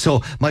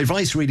 So my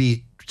advice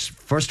really,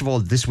 first of all,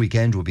 this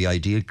weekend would be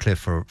ideal,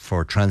 Cliff,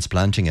 for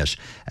transplanting it.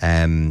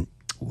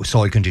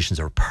 Soil conditions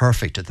are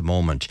perfect at the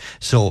moment.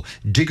 So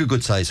dig a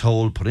good size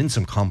hole, put in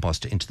some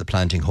compost into the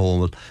planting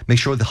hole, make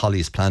sure the holly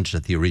is planted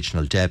at the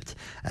original depth,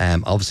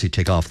 obviously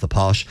take off the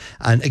pot,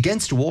 and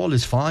against a wall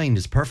is fine,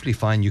 is perfectly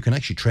fine. You can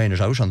actually train it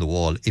out on the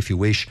wall if you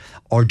wish,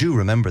 or do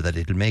remember that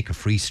it'll make a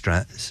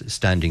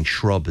free-standing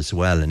shrub as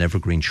well, an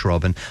evergreen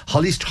shrub, and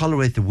hollies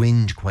tolerate the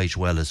wind quite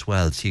well as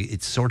well. So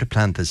it's sort of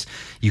plant that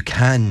you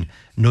can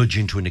nudge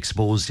into an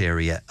exposed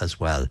area as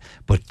well.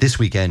 But this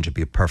weekend would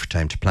be a perfect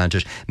time to plant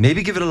it.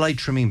 Maybe give it a light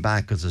trimming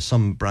back, because there's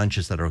some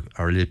branches that are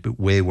a little bit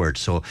wayward.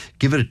 So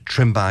give it a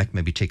trim back,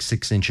 maybe take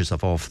 6 inches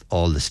off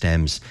all the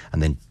stems,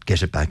 and then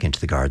get it back into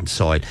the garden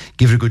soil.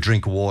 Give it a good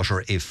drink of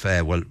water. If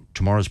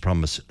tomorrow's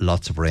promise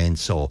lots of rain,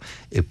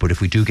 but if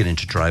we do get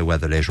into dry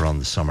weather later on in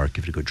the summer,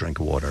 give it a good drink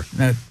of water.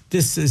 Now,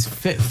 this is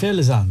Phil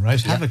is on,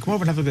 right? Come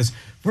over and have a look at this.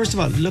 First of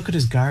all, look at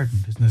his garden.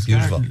 Isn't his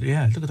beautiful? Garden?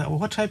 Yeah, look at that. Well,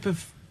 what type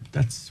of...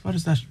 what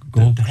is that?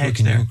 The hedge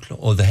there.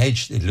 The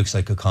hedge, it looks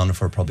like a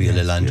conifer, probably a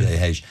Lilanda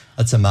hedge.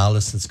 That's a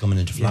malus that's coming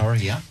into flower,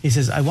 He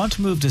says, I want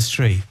to move this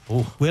tree.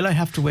 Will I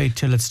have to wait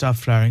till it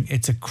stops flowering?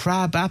 It's a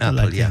crab apple,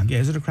 I think. Yeah,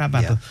 is it a crab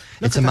apple?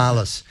 It's a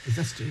malus.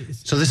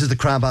 So this is the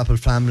crab apple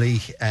family,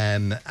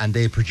 and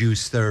they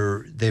produce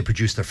their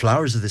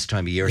flowers at this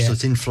time of year. So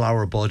it's in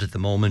flower bud at the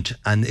moment,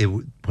 and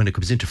when it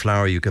comes into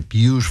flower, you get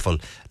beautiful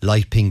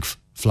light pink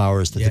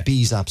flowers that the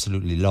bees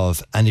absolutely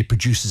love, and it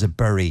produces a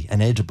berry,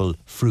 an edible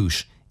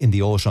fruit, in the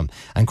autumn.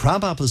 And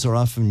crab apples are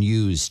often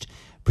used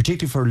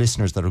particularly for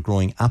listeners that are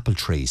growing apple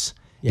trees.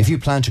 If you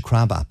plant a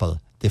crab apple,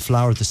 they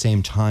flower at the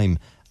same time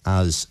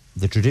as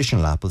the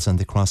traditional apples and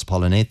they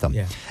cross-pollinate them.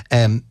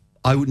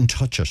 I wouldn't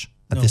touch it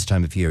at this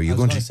time of year. You're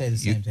going to say the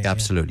same thing.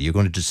 Absolutely. You're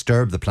going to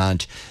disturb the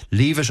plant.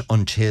 Leave it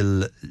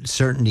until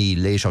certainly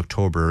late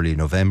October, early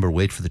November.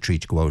 Wait for the tree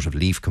to go out of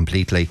leaf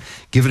completely.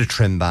 Give it a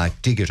trim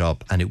back, dig it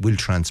up, and it will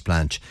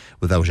transplant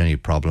without any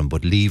problem.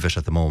 But leave it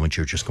at the moment.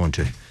 You're just going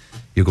to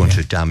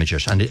damage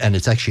it, and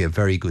it's actually a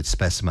very good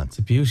specimen. It's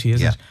a beauty,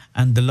 isn't it?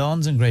 And the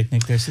lawn's in great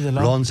nick there. See the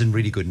lawn? Lawn's in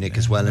really good nick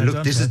as well. And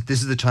look, this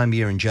is the time of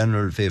year in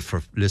general, Viv,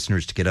 for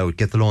listeners to get out,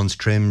 get the lawns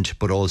trimmed,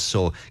 but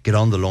also get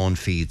on the lawn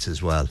feeds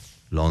as well.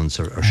 Lawns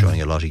are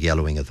showing a lot of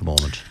yellowing at the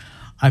moment.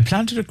 I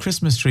planted a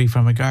Christmas tree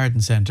from a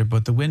garden centre,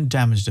 but the wind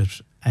damaged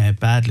it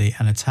badly,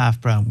 and it's half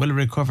brown. Will it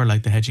recover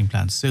like the hedging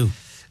plants, Sue?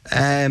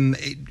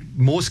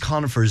 Most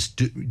conifers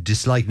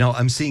dislike. Now,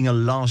 I'm seeing a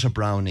lot of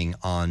browning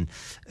on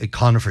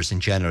conifers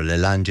in general,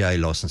 Elandia,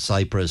 Lawson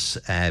cypress,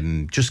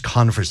 just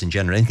conifers in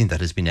general. Anything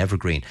that has been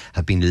evergreen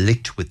have been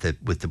licked with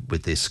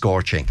the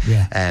scorching.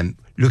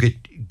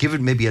 Give it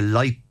maybe a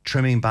light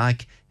trimming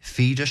back,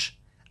 feed it,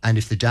 and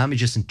if the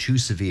damage isn't too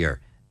severe,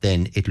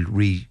 then it'll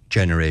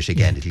regenerate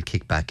again. It'll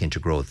kick back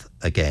into growth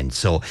again.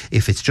 So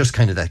if it's just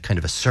kind of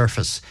a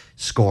surface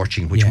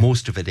scorching, which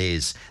most of it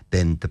is,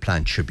 then the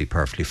plant should be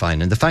perfectly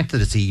fine. And the fact that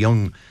it's a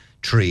young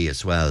tree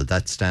as well,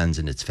 that stands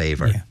in its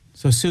favour. Yeah.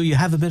 So, Sue, you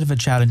have a bit of a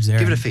challenge there.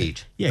 Give it a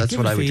feed. That's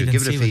what I would do.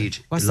 Give it a feed.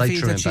 What's the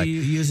feed that you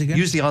use again?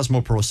 Use the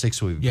Osmo Pro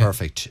 6 would be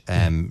perfect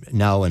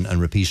now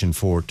and repeat in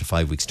 4 to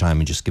 5 weeks' time,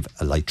 and just give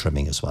a light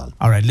trimming as well.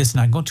 All right, listen,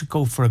 I'm going to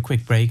go for a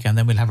quick break, and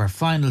then we'll have our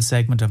final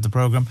segment of the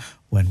programme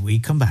when we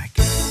come back.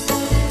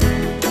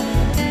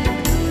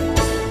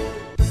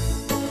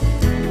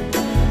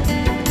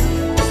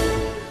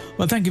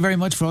 Well, thank you very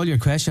much for all your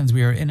questions.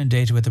 We are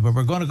inundated with it, but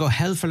we're going to go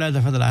hell for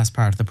leather for the last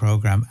part of the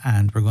programme,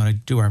 and we're going to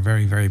do our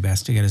very, very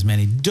best to get as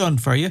many done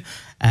for you.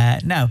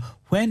 Now,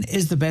 when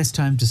is the best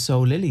time to sow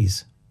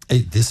lilies?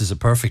 This is a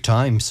perfect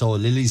time. So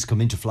lilies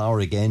come into flower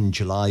again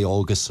July,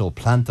 August, so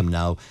plant them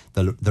now.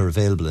 They're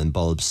available in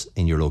bulbs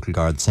in your local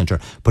garden centre.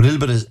 Put a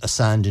little bit of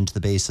sand into the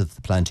base of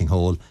the planting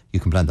hole. You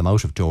can plant them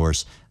out of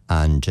doors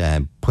and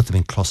put them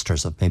in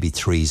clusters of maybe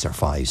 3s or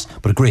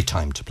 5s. But a great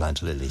time to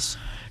plant lilies.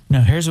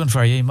 Now, here's one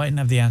for you. You mightn't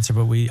have the answer,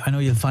 but I know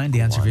you'll find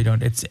the answer if you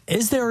don't.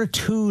 Is there a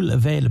tool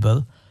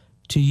available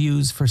to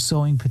use for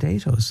sowing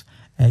potatoes?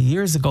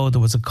 Years ago, there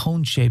was a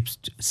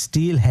cone-shaped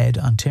steel head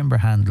on timber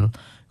handle,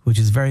 which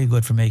is very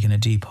good for making a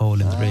deep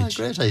hole in the ridge.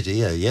 Great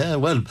idea, yeah.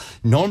 Well,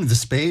 normally the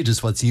spade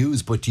is what's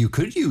used, but you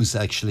could use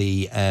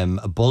actually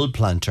a bulb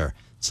planter.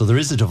 So there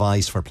is a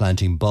device for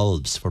planting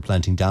bulbs, for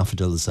planting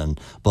daffodils and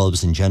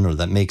bulbs in general,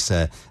 that makes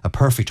a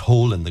perfect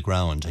hole in the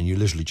ground, and you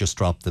literally just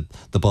drop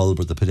the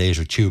bulb or the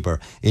potato tuber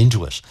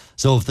into it.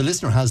 So if the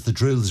listener has the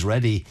drills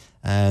ready,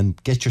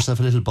 get yourself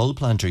a little bulb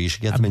planter. You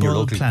should get them in your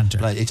local planter.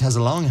 It has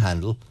a long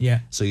handle,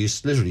 so you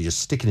literally just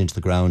stick it into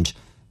the ground,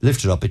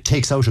 lift it up. It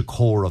takes out a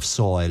core of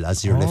soil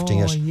as you're lifting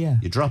it.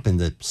 You drop in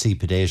the seed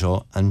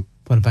potato and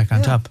put it back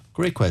on top.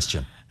 Great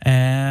question.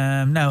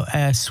 Now,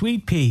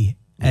 sweet pea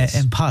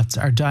in pots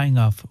are dying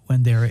off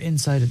when they're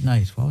inside at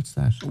night. What's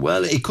that?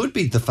 Well, it could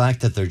be the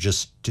fact that they're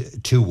just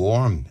too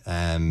warm.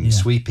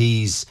 Sweet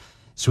peas,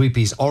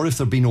 or if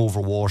they're being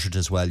overwatered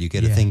as well, you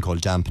get a thing called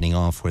dampening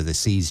off, where the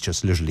seeds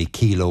just literally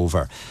keel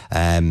over.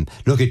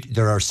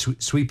 There are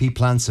sweet pea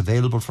plants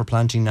available for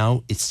planting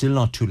now. It's still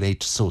not too late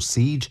to sow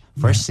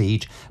fresh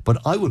seed,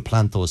 but I would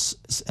plant those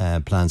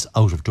plants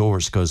out of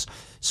doors, because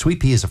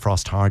sweet pea is a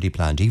frost hardy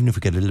plant. Even if we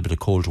get a little bit of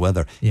cold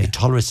weather, it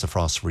tolerates the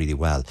frost really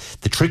well.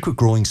 The trick with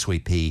growing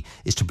sweet pea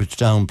is to put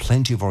down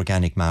plenty of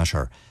organic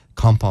matter,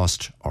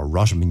 compost or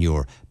rotted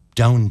manure,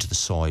 down into the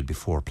soil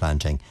before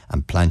planting,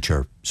 and plant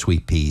your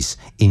sweet peas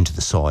into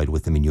the soil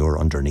with the manure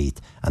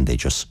underneath, and they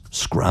just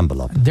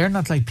scramble up. They're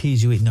not like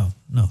peas you eat. No.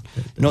 Well,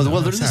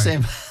 they're in the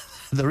same.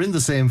 They're in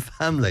the same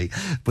family,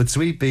 but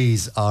sweet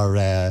peas are,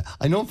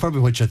 I know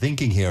probably what you're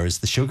thinking here is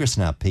the sugar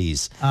snap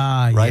peas.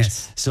 Right?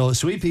 Yes. So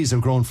sweet peas are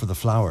grown for the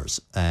flowers.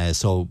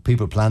 So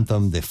people plant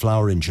them, they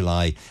flower in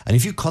July. And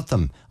if you cut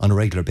them on a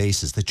regular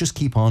basis, they just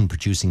keep on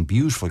producing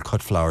beautiful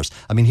cut flowers.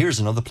 I mean, here's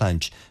another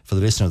plant for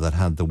the listener that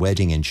had the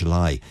wedding in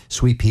July.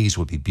 Sweet peas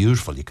would be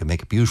beautiful. You could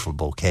make a beautiful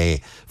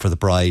bouquet for the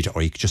bride,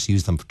 or you could just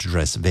use them to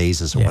dress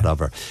vases or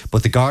whatever.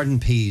 But the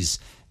garden peas,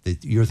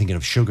 you're thinking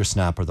of sugar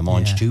snap or the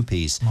Monch 2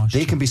 peas.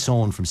 They can be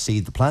sown from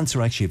seed. The plants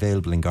are actually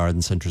available in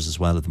garden centres as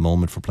well at the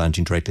moment for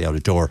planting directly out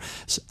of door.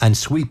 And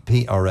sweet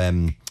pea, or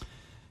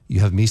you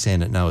have me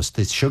saying it now,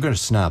 the sugar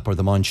snap or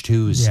the Monch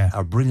 2s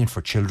are brilliant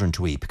for children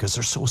to eat, because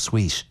they're so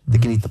sweet. They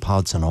can eat the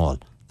pods and all.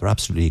 They're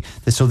absolutely,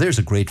 so there's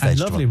a great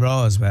vegetable. And lovely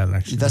raw as well,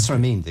 actually. That's what I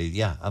mean.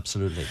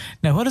 Absolutely.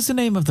 Now, what is the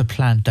name of the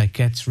plant that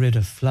gets rid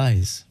of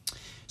flies?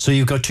 So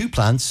you've got two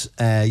plants.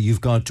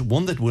 You've got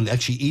one that will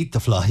actually eat the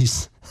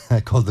flies,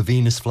 called the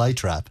Venus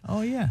flytrap.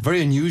 Oh yeah,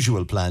 very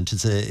unusual plant.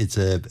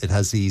 It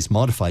has these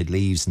modified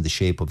leaves in the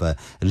shape of a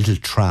little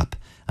trap,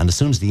 and as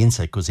soon as the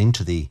insect goes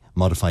into the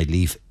modified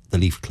leaf, the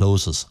leaf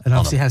closes. It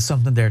obviously has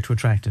something there to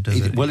attract it, does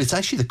it? Well, it's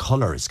actually the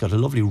colour. It's got a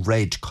lovely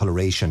red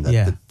coloration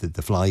that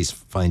the flies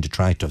find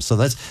attractive. So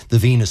that's the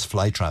Venus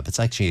flytrap. It's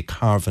actually a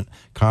carnivore.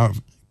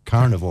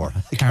 Carnivore.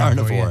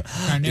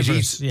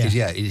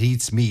 It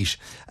eats meat.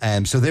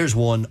 So there's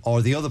one.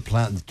 Or the other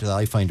plant that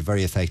I find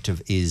very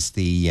effective is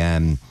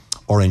the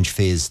orange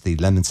fizz, the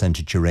lemon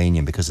scented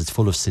geranium, because it's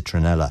full of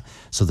citronella.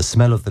 So the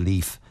smell of the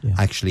leaf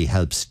actually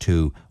helps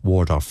to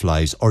ward off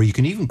flies. Or you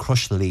can even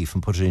crush the leaf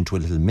and put it into a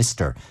little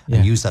mister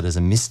and use that as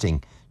a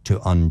misting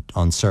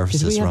on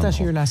surfaces. Did we have that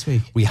here last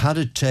week? We had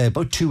it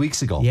about 2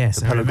 weeks ago. Yes,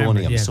 the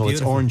pelargonium. So beautiful.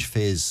 it's orange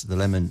fizz, the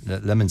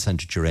lemon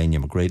scented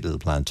geranium, a great little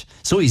plant.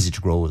 So easy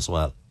to grow as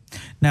well.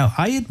 Now,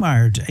 I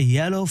admired a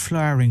yellow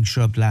flowering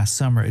shrub last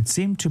summer. It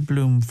seemed to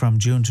bloom from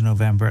June to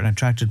November and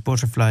attracted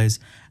butterflies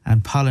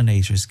and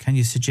pollinators. Can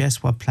you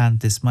suggest what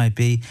plant this might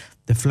be?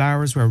 The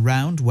flowers were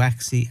round,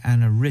 waxy,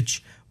 and a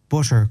rich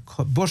butter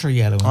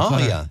yellow in colour.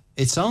 Yeah.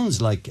 It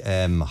sounds like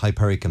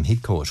Hypericum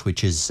heathcote,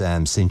 which is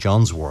St.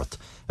 John's wort.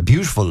 A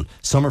beautiful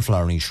summer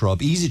flowering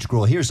shrub, easy to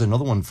grow. Here's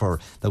another one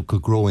that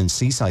could grow in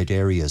seaside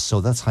areas.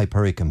 So that's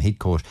Hypericum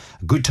heathcote.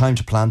 A good time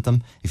to plant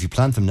them. If you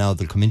plant them now,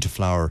 they'll come into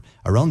flower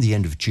around the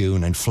end of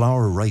June and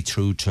flower right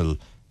through till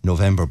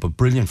November, but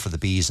brilliant for the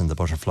bees and the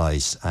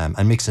butterflies,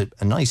 and makes it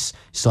a nice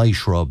size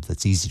shrub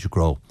that's easy to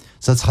grow.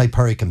 So that's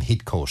Hypericum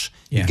heathcote.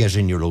 You get it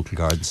in your local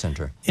garden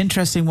centre.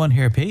 Interesting one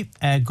here, Pete.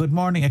 Good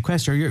morning,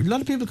 Equester. A lot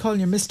of people calling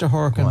you Mr.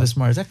 Horkin this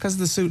morning. Is that because of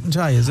the suit and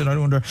tie? Is it? I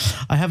wonder.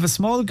 I have a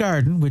small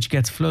garden which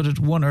gets flooded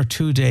 1 or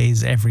 2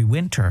 days every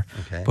winter,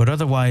 but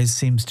otherwise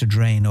seems to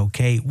drain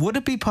okay. Would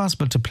it be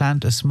possible to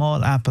plant a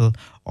small apple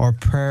or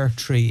pear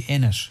tree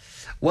in it?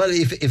 Well,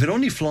 if it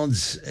only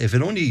floods, if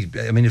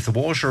the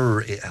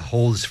water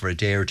holds for a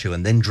day or two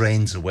and then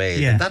drains away,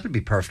 then that would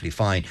be perfectly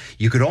fine.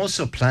 You could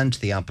also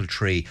plant the apple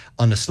tree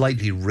on a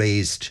slightly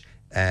raised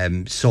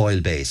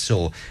soil base.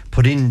 So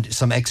put in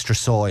some extra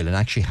soil and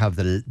actually have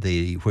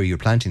the where you're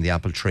planting the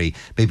apple tree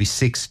maybe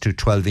 6 to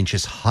 12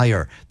 inches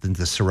higher than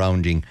the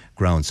surrounding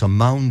ground. So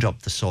mound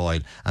up the soil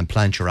and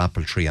plant your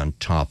apple tree on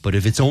top. But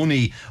if it's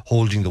only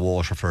holding the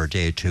water for a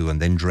day or two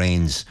and then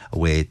drains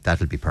away,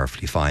 that'll be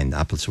perfectly fine. The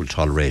apples will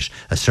tolerate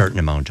a certain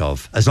amount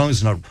of, as long as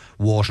it's not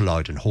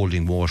waterlogged and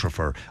holding water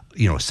for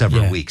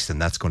several weeks, then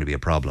that's going to be a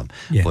problem.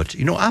 But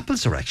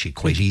apples are actually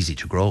quite easy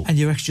to grow. And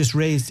you actually just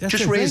raise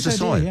the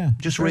soil.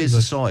 Just raise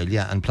the soil,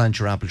 and plant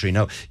your apple tree.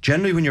 Now,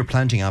 generally when you're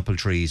planting apple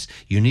trees,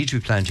 you need to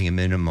be planting a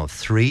minimum of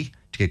 3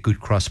 to get good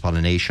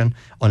cross-pollination,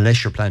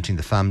 unless you're planting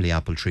the family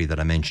apple tree that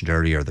I mentioned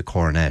earlier, the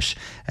coronet.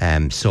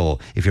 So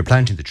if you're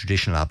planting the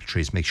traditional apple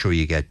trees, make sure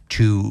you get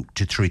 2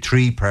 to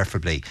 3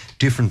 preferably,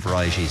 different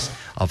varieties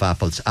of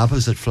apples.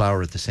 Apples that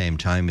flower at the same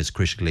time is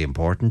critically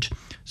important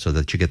so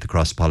that you get the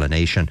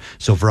cross-pollination.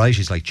 So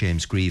varieties like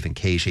James Grieve and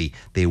Katie,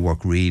 they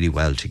work really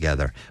well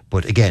together.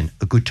 But again,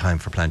 a good time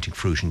for planting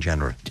fruit in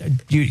general.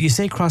 You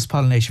say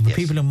cross-pollination. For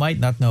people who might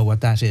not know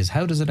what that is,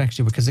 how does it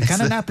actually work? Because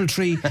an apple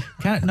tree...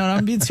 No,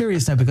 I'm being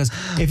serious now, because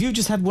if you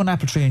just had one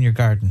apple tree in your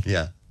garden...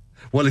 Yeah.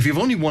 Well, if you've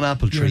only one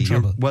apple tree,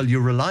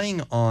 you're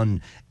relying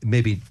on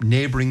maybe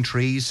neighbouring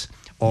trees,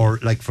 or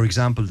like, for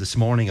example, this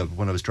morning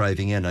when I was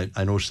driving in,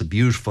 I noticed a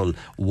beautiful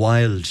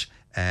wild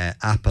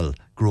apple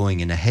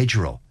growing in a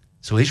hedgerow.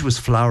 So it was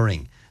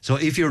flowering. So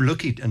if you're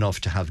lucky enough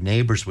to have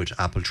neighbours with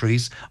apple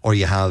trees, or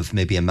you have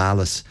maybe a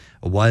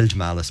wild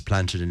malice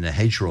planted in a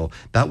hedgerow,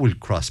 that will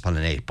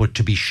cross-pollinate. But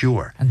to be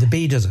sure... And the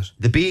bee does it?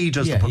 The bee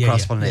does the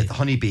cross-pollinate. The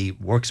honeybee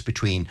works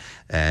between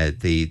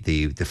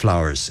the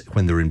flowers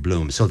when they're in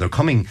bloom. So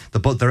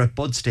they're at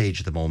bud stage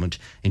at the moment.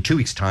 In 2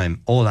 weeks'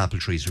 time, all apple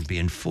trees will be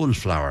in full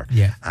flower.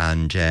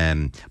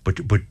 And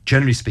but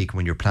generally speaking,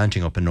 when you're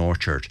planting up an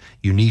orchard,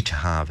 you need to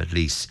have at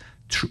least...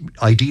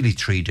 ideally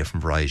 3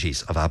 different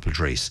varieties of apple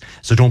trees.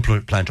 So don't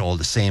plant all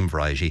the same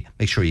variety.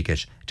 Make sure you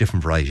get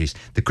different varieties.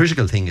 The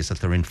critical thing is that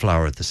they're in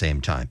flower at the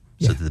same time,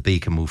 so that the bee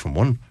can move from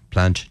one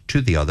plant to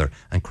the other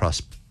and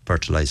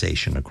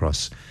cross-fertilization and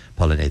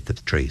cross-pollinate the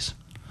trees.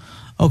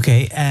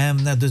 Okay,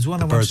 now there's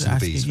one I want to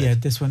ask bees, you.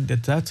 This one,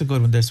 that's a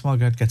good one. The small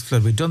garden gets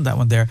flooded. We've done that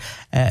one there.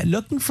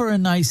 Looking for a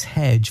nice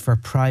hedge for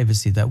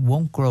privacy that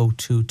won't grow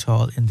too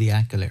tall in the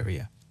ankle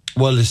area.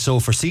 Well, so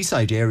for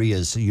seaside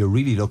areas, you're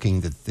really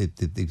looking that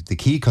the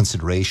key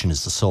consideration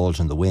is the salt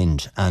and the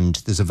wind. And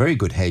there's a very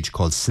good hedge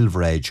called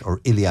Silver Edge or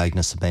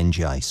Elaeagnus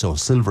sabengii. So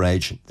Silver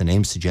Edge, the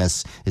name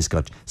suggests, has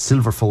got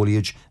silver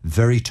foliage,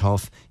 very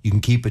tough. You can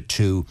keep it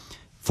to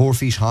 4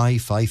 feet high,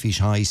 5 feet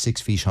high,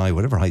 6 feet high,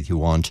 whatever height you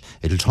want.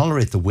 It'll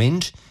tolerate the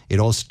wind. It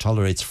also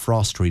tolerates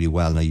frost really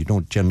well. Now, you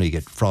don't generally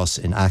get frost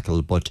in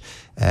Achill, but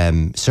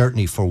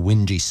certainly for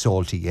windy,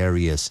 salty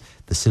areas,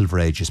 the Silver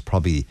Edge is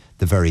probably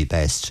the very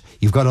best.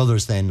 You've got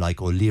others then like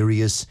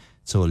Olearius.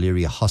 So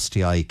Olearia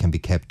hostii can be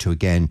kept to,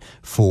 again,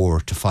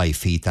 4 to 5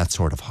 feet, that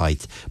sort of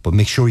height. But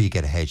make sure you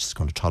get a hedge that's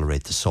going to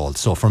tolerate the salt.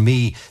 So for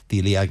me,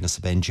 the Elaeagnus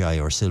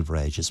sabengii or Silver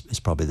Edge is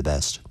probably the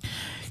best.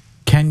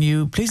 Can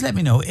you please let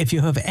me know if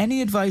you have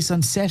any advice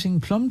on setting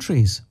plum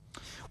trees?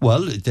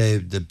 Well,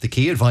 the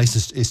key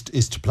advice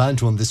is to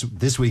plant one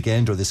this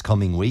weekend or this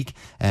coming week.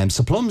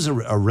 So plums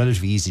are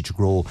relatively easy to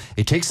grow.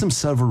 It takes them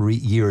several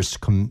years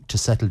to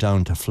settle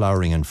down to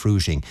flowering and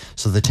fruiting.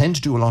 So they tend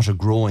to do a lot of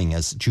growing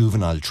as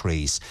juvenile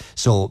trees.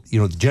 So,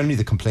 generally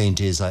the complaint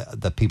is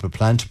that people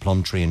plant a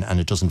plum tree and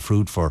it doesn't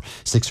fruit for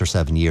 6 or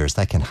 7 years.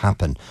 That can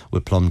happen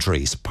with plum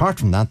trees. Apart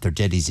from that, they're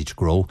dead easy to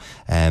grow.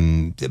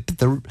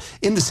 They're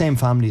in the same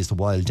family as the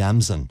wild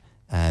damson.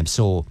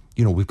 So,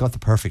 we've got the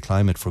perfect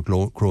climate for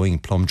growing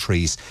plum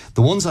trees.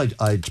 The ones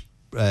I'd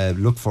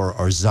look for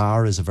are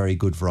Czar is a very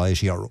good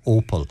variety, or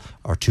Opal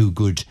are two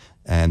good.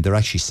 They're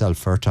actually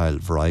self-fertile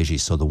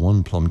varieties. So the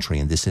one plum tree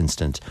in this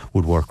instance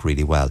would work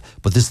really well.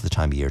 But this is the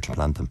time of year to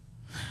plant them.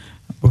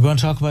 We're going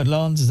to talk about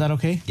lawns, is that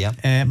okay?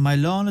 Yeah. My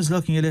lawn is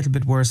looking a little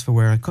bit worse for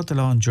wear. I cut the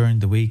lawn during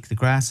the week. The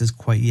grass is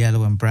quite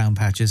yellow and brown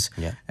patches.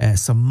 Yeah.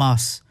 Some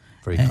moss.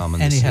 Very common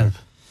Any this year. help?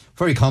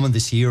 Very common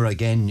this year.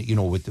 Again,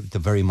 with the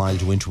very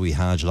mild winter we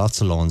had,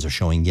 lots of lawns are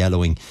showing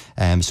yellowing.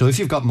 So if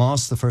you've got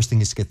moss, the first thing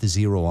is to get the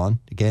zero on.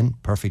 Again,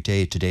 perfect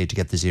day today to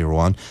get the zero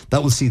on.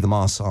 That will see the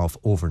moss off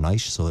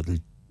overnight, so it'll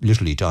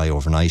literally die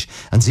overnight.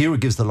 And zero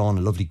gives the lawn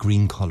a lovely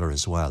green colour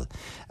as well.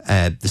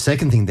 The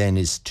second thing then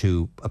is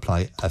to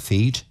apply a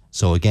feed.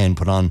 So again,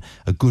 put on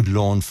a good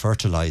lawn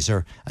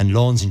fertiliser, and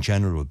lawns in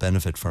general will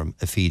benefit from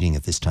a feeding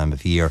at this time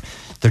of year.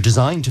 They're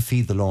designed to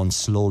feed the lawn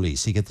slowly,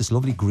 so you get this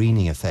lovely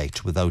greening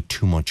effect without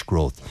too much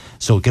growth.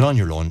 So get on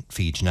your lawn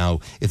feed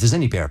now. If there's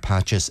any bare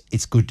patches,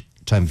 it's good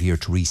time of year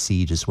to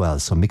reseed as well.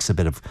 So mix a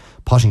bit of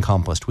potting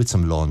compost with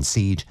some lawn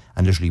seed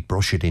and literally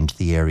brush it into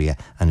the area,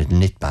 and it'll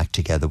knit back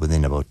together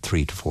within about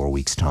 3 to 4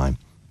 weeks' time.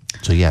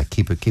 So yeah,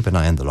 keep an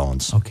eye on the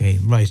lawns. Okay,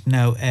 right.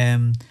 Now,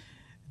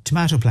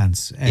 tomato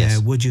plants.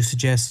 Yes. Would you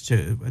suggest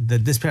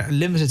that this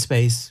limited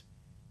space,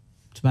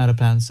 tomato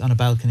plants on a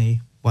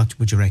balcony, what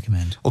would you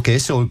recommend? Okay,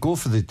 so go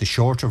for the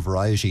shorter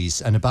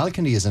varieties, and a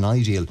balcony is an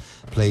ideal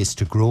place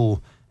to grow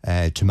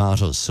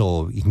tomatoes.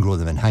 So you can grow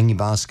them in hanging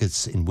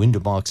baskets, in window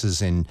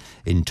boxes, in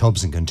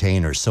tubs and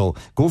containers. So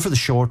go for the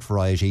short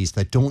varieties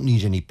that don't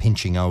need any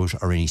pinching out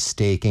or any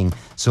staking.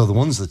 So the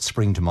ones that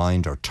spring to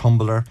mind are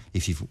tumbler,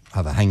 if you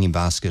have a hanging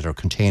basket or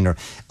container.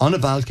 On a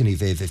balcony,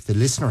 Viv, if the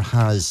listener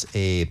has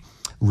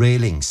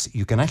railings,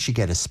 you can actually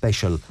get a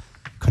special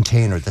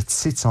container that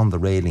sits on the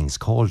railings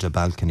called a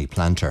balcony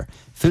planter.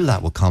 Fill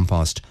that with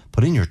compost,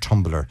 put in your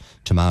tumbler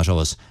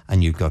tomatoes,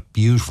 and you've got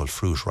beautiful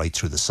fruit right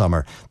through the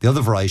summer. The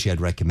other variety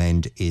I'd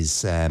recommend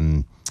is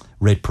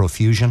Red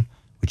Profusion,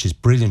 which is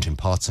brilliant in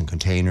pots and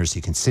containers.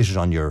 You can sit it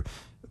on your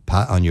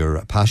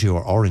patio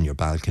or in your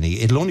balcony.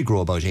 It'll only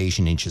grow about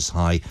 18 inches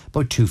high,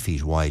 about 2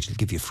 feet wide. It'll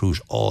give you fruit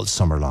all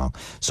summer long.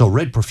 So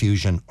Red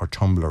Profusion or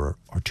Tumbler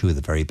are two of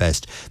the very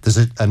best. There's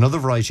another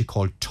variety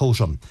called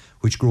Totem,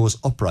 which grows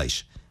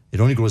upright. It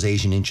only grows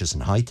 18 inches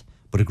in height,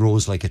 but it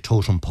grows like a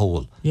totem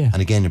pole. Yeah.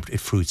 And again, it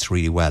fruits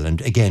really well.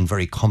 And again,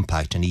 very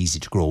compact and easy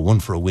to grow.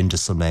 One for a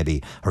windowsill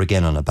maybe, or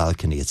again on a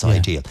balcony, it's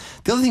ideal.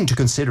 The other thing to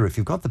consider, if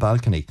you've got the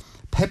balcony,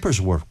 peppers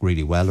work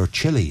really well, or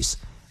chilies.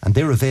 And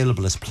they're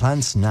available as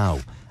plants now.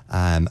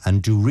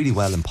 And do really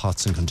well in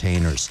pots and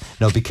containers.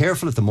 Now, be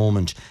careful at the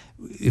moment.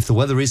 If the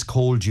weather is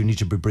cold, you need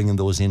to be bringing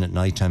those in at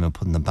night time and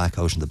putting them back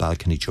out in the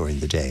balcony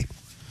during the day.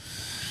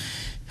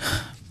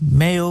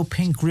 Mayo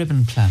pink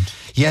ribbon plant.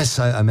 Yes,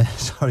 I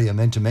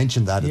meant to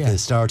mention that at the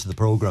start of the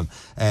programme.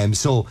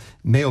 So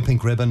Mayo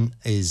pink ribbon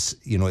is,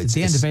 it's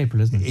the end of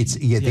April, isn't it? It's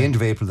the end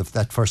of April,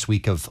 that first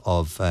week of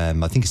I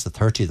think it's the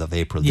 30th of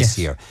April this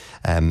year.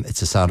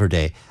 It's a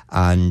Saturday.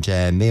 And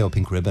Mayo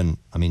pink ribbon,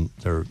 I mean,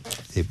 they're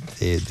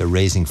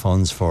raising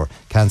funds for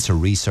cancer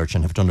research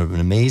and have done an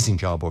amazing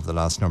job over the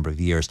last number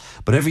of years.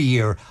 But every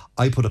year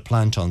I put a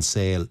plant on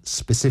sale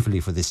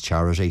specifically for this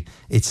charity.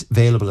 It's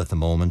available at the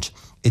moment.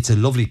 It's a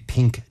lovely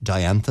pink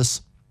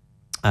dianthus,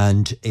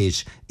 and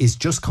it is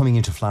just coming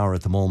into flower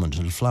at the moment.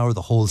 It'll flower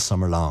the whole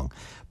summer long.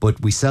 But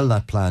we sell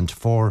that plant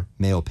for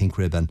Mayo pink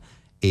ribbon.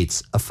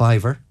 It's a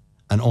 £5,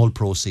 and all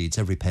proceeds,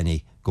 every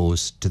penny,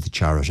 goes to the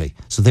charity.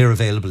 So they're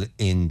available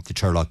in the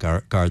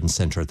Turlock Garden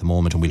Centre at the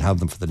moment, and we'll have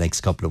them for the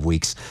next couple of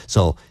weeks.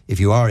 So if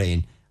you are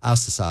in,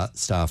 ask the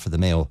staff for the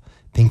Mayo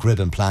pink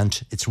ribbon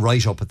plant. It's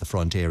right up at the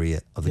front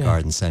area of the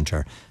garden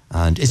centre,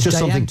 and it's just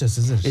something.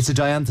 Is it? It's a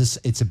dianthus.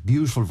 It's a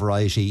beautiful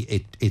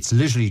variety. It's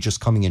literally just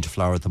coming into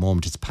flower at the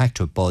moment. It's packed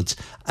with buds,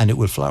 and it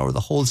will flower the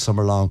whole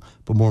summer long.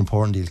 But more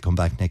importantly, it'll come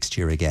back next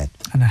year again.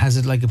 And has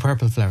it like a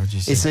purple flower? Do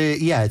you say?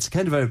 It's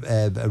kind of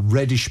a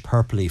reddish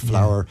purpley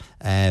flower.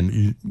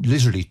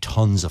 Literally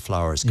tons of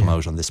flowers come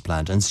out on this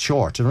plant, and it's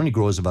short. It only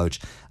grows about,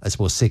 I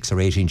suppose, 6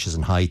 or 8 inches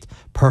in height.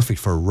 Perfect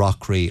for a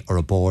rockery or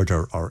a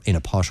border or in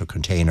a pot or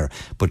container.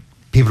 But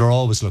people are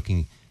always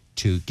looking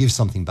to give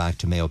something back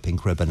to Mayo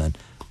pink ribbon, and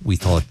we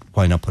thought,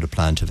 why not put a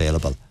plant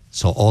available?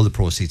 So all the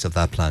proceeds of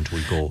that plant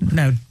will go.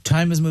 Now,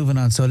 time is moving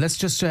on, so let's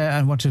just,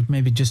 I want to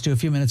maybe just do a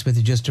few minutes with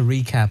you just to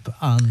recap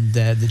on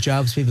the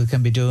jobs people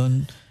can be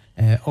doing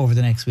over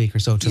the next week or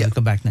so till we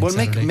come back next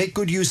Saturday. Make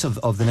good use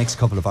of the next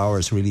couple of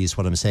hours, really, is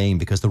what I'm saying,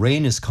 because the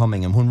rain is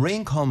coming, and when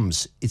rain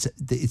comes, it's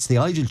the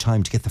ideal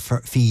time to get the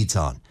feeds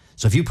on.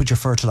 So if you put your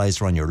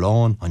fertilizer on your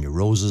lawn, on your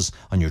roses,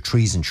 on your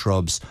trees and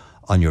shrubs,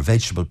 on your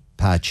vegetable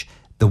patch,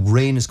 the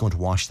rain is going to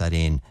wash that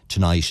in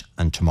tonight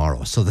and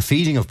tomorrow. So the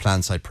feeding of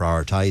plants I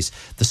prioritise.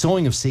 The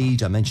sowing of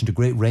seed, I mentioned a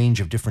great range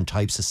of different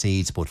types of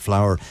seeds, both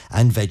flower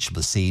and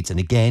vegetable seeds.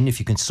 And again, if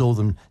you can sow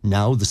them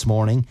now this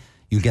morning,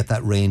 you'll get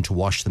that rain to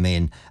wash them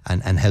in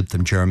and help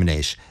them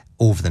germinate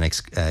over the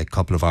next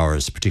couple of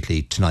hours,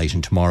 particularly tonight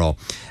and tomorrow.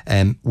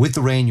 With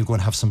the rain, you're going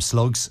to have some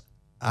slugs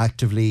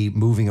actively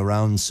moving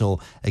around. So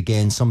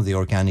again, some of the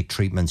organic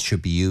treatments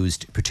should be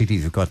used, particularly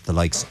if you've got the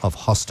likes of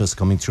hostas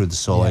coming through the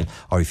soil,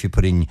 or if you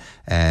put in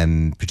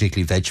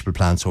particularly vegetable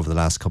plants over the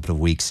last couple of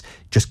weeks.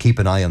 Just keep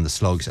an eye on the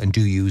slugs and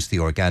do use the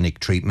organic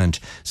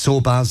treatment.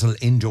 Sow basil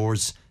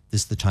indoors.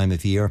 This is the time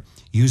of year.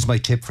 Use my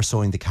tip for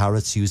sowing the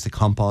carrots. Use the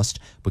compost.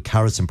 But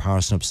carrots and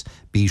parsnips,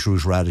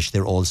 beetroot, radish,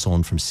 they're all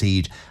sown from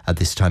seed at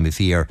this time of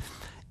year.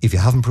 If you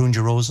haven't pruned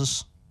your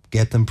roses,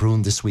 get them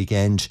pruned this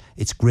weekend.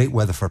 It's great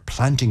weather for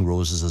planting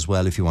roses as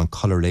well if you want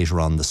colour later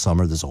on in the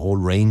summer. There's a whole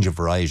range of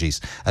varieties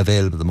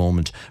available at the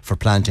moment for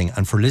planting.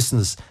 And for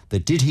listeners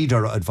that did heed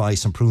our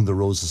advice and prune the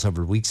roses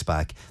several weeks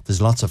back,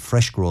 there's lots of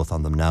fresh growth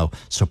on them now.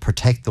 So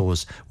protect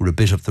those with a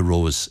bit of the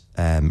rose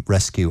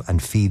rescue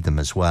and feed them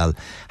as well.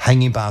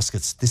 Hanging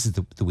baskets, this is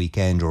the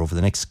weekend or over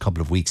the next couple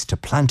of weeks to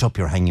plant up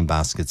your hanging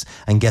baskets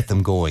and get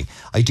them going.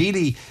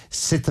 Ideally,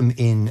 sit them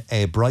in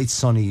a bright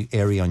sunny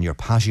area on your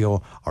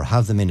patio or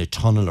have them in a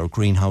tunnel or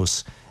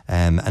greenhouse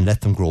and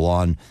let them grow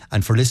on.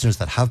 And for listeners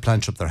that have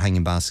planted up their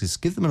hanging baskets,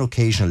 give them an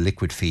occasional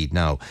liquid feed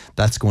now.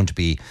 That's going to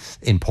be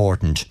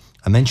important.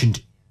 I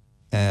mentioned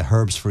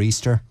herbs for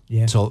Easter.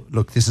 Yeah. So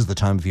look, this is the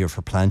time of year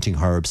for planting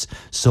herbs.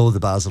 Sow the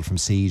basil from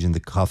seed in the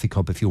coffee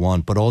cup if you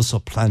want, but also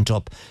plant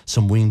up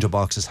some window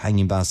boxes,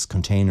 hanging baskets,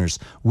 containers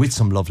with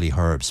some lovely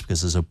herbs,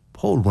 because there's a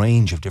whole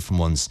range of different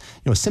ones.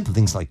 You know, simple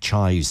things like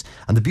chives.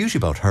 And the beauty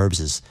about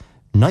herbs is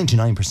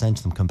 99%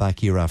 of them come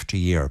back year after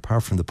year,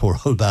 apart from the poor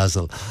old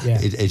basil.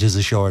 Yeah. It is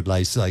a short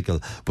life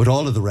cycle, but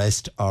all of the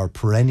rest are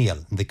perennial.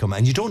 And they come,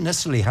 and you don't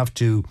necessarily have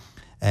to.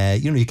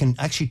 You can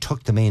actually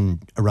tuck them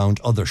in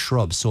around other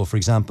shrubs. So, for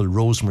example,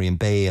 rosemary and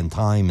bay and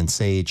thyme and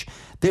sage,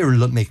 they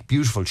make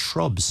beautiful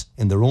shrubs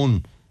in their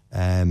own,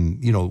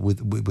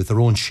 with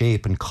their own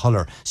shape and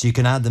colour. So you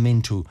can add them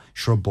into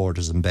shrub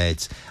borders and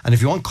beds. And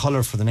if you want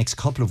colour for the next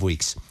couple of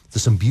weeks,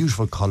 there's some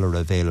beautiful colour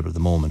available at the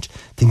moment.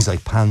 Things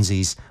like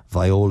pansies,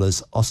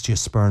 violas,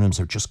 osteospermums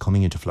are just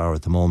coming into flower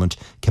at the moment,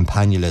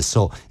 campanulas.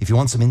 So if you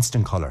want some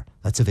instant colour,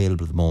 that's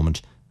available at the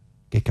moment.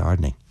 Get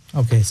gardening.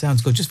 Okay,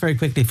 sounds good. Just very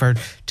quickly for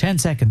 10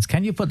 seconds,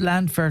 can you put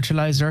land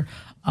fertiliser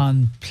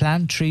on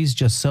plant trees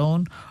just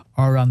sown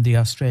or on the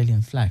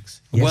Australian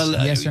flax? Yes,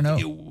 yes or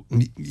no?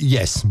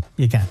 Yes.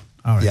 You can.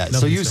 All right. Yeah,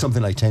 so use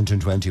something like 10 to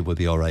 20 will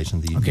be all right.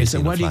 Okay, so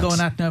what are you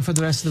going at now for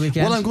the rest of the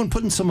weekend? Well, I'm going to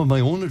put in some of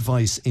my own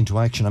advice into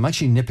action. I'm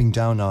actually nipping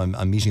down now.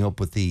 I'm meeting up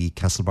with the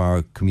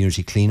Castlebar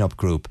Community Cleanup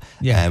Group.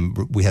 Yeah.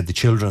 We had the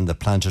children that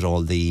planted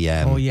all the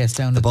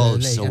down the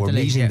bulbs. The lake, so we're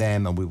meeting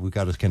them, and we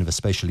got a kind of a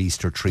special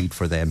Easter treat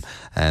for them.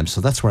 So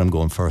that's where I'm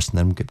going first, and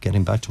then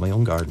getting back to my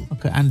own garden.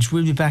 Okay, and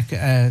we'll be back.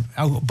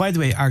 By the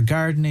way, our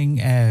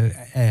gardening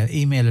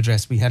email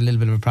address, we had a little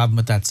bit of a problem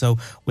with that, so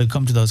we'll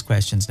come to those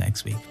questions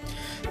next week.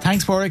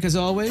 Thanks, Warwick, as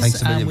always.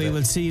 Thanks a million, and we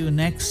will see you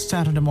next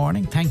Saturday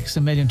morning. Thanks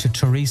a million to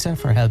Teresa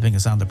for helping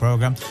us on the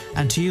programme,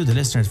 and to you, the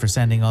listeners, for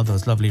sending all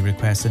those lovely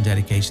requests and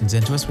dedications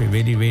into us. We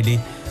really, really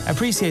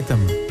appreciate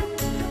them.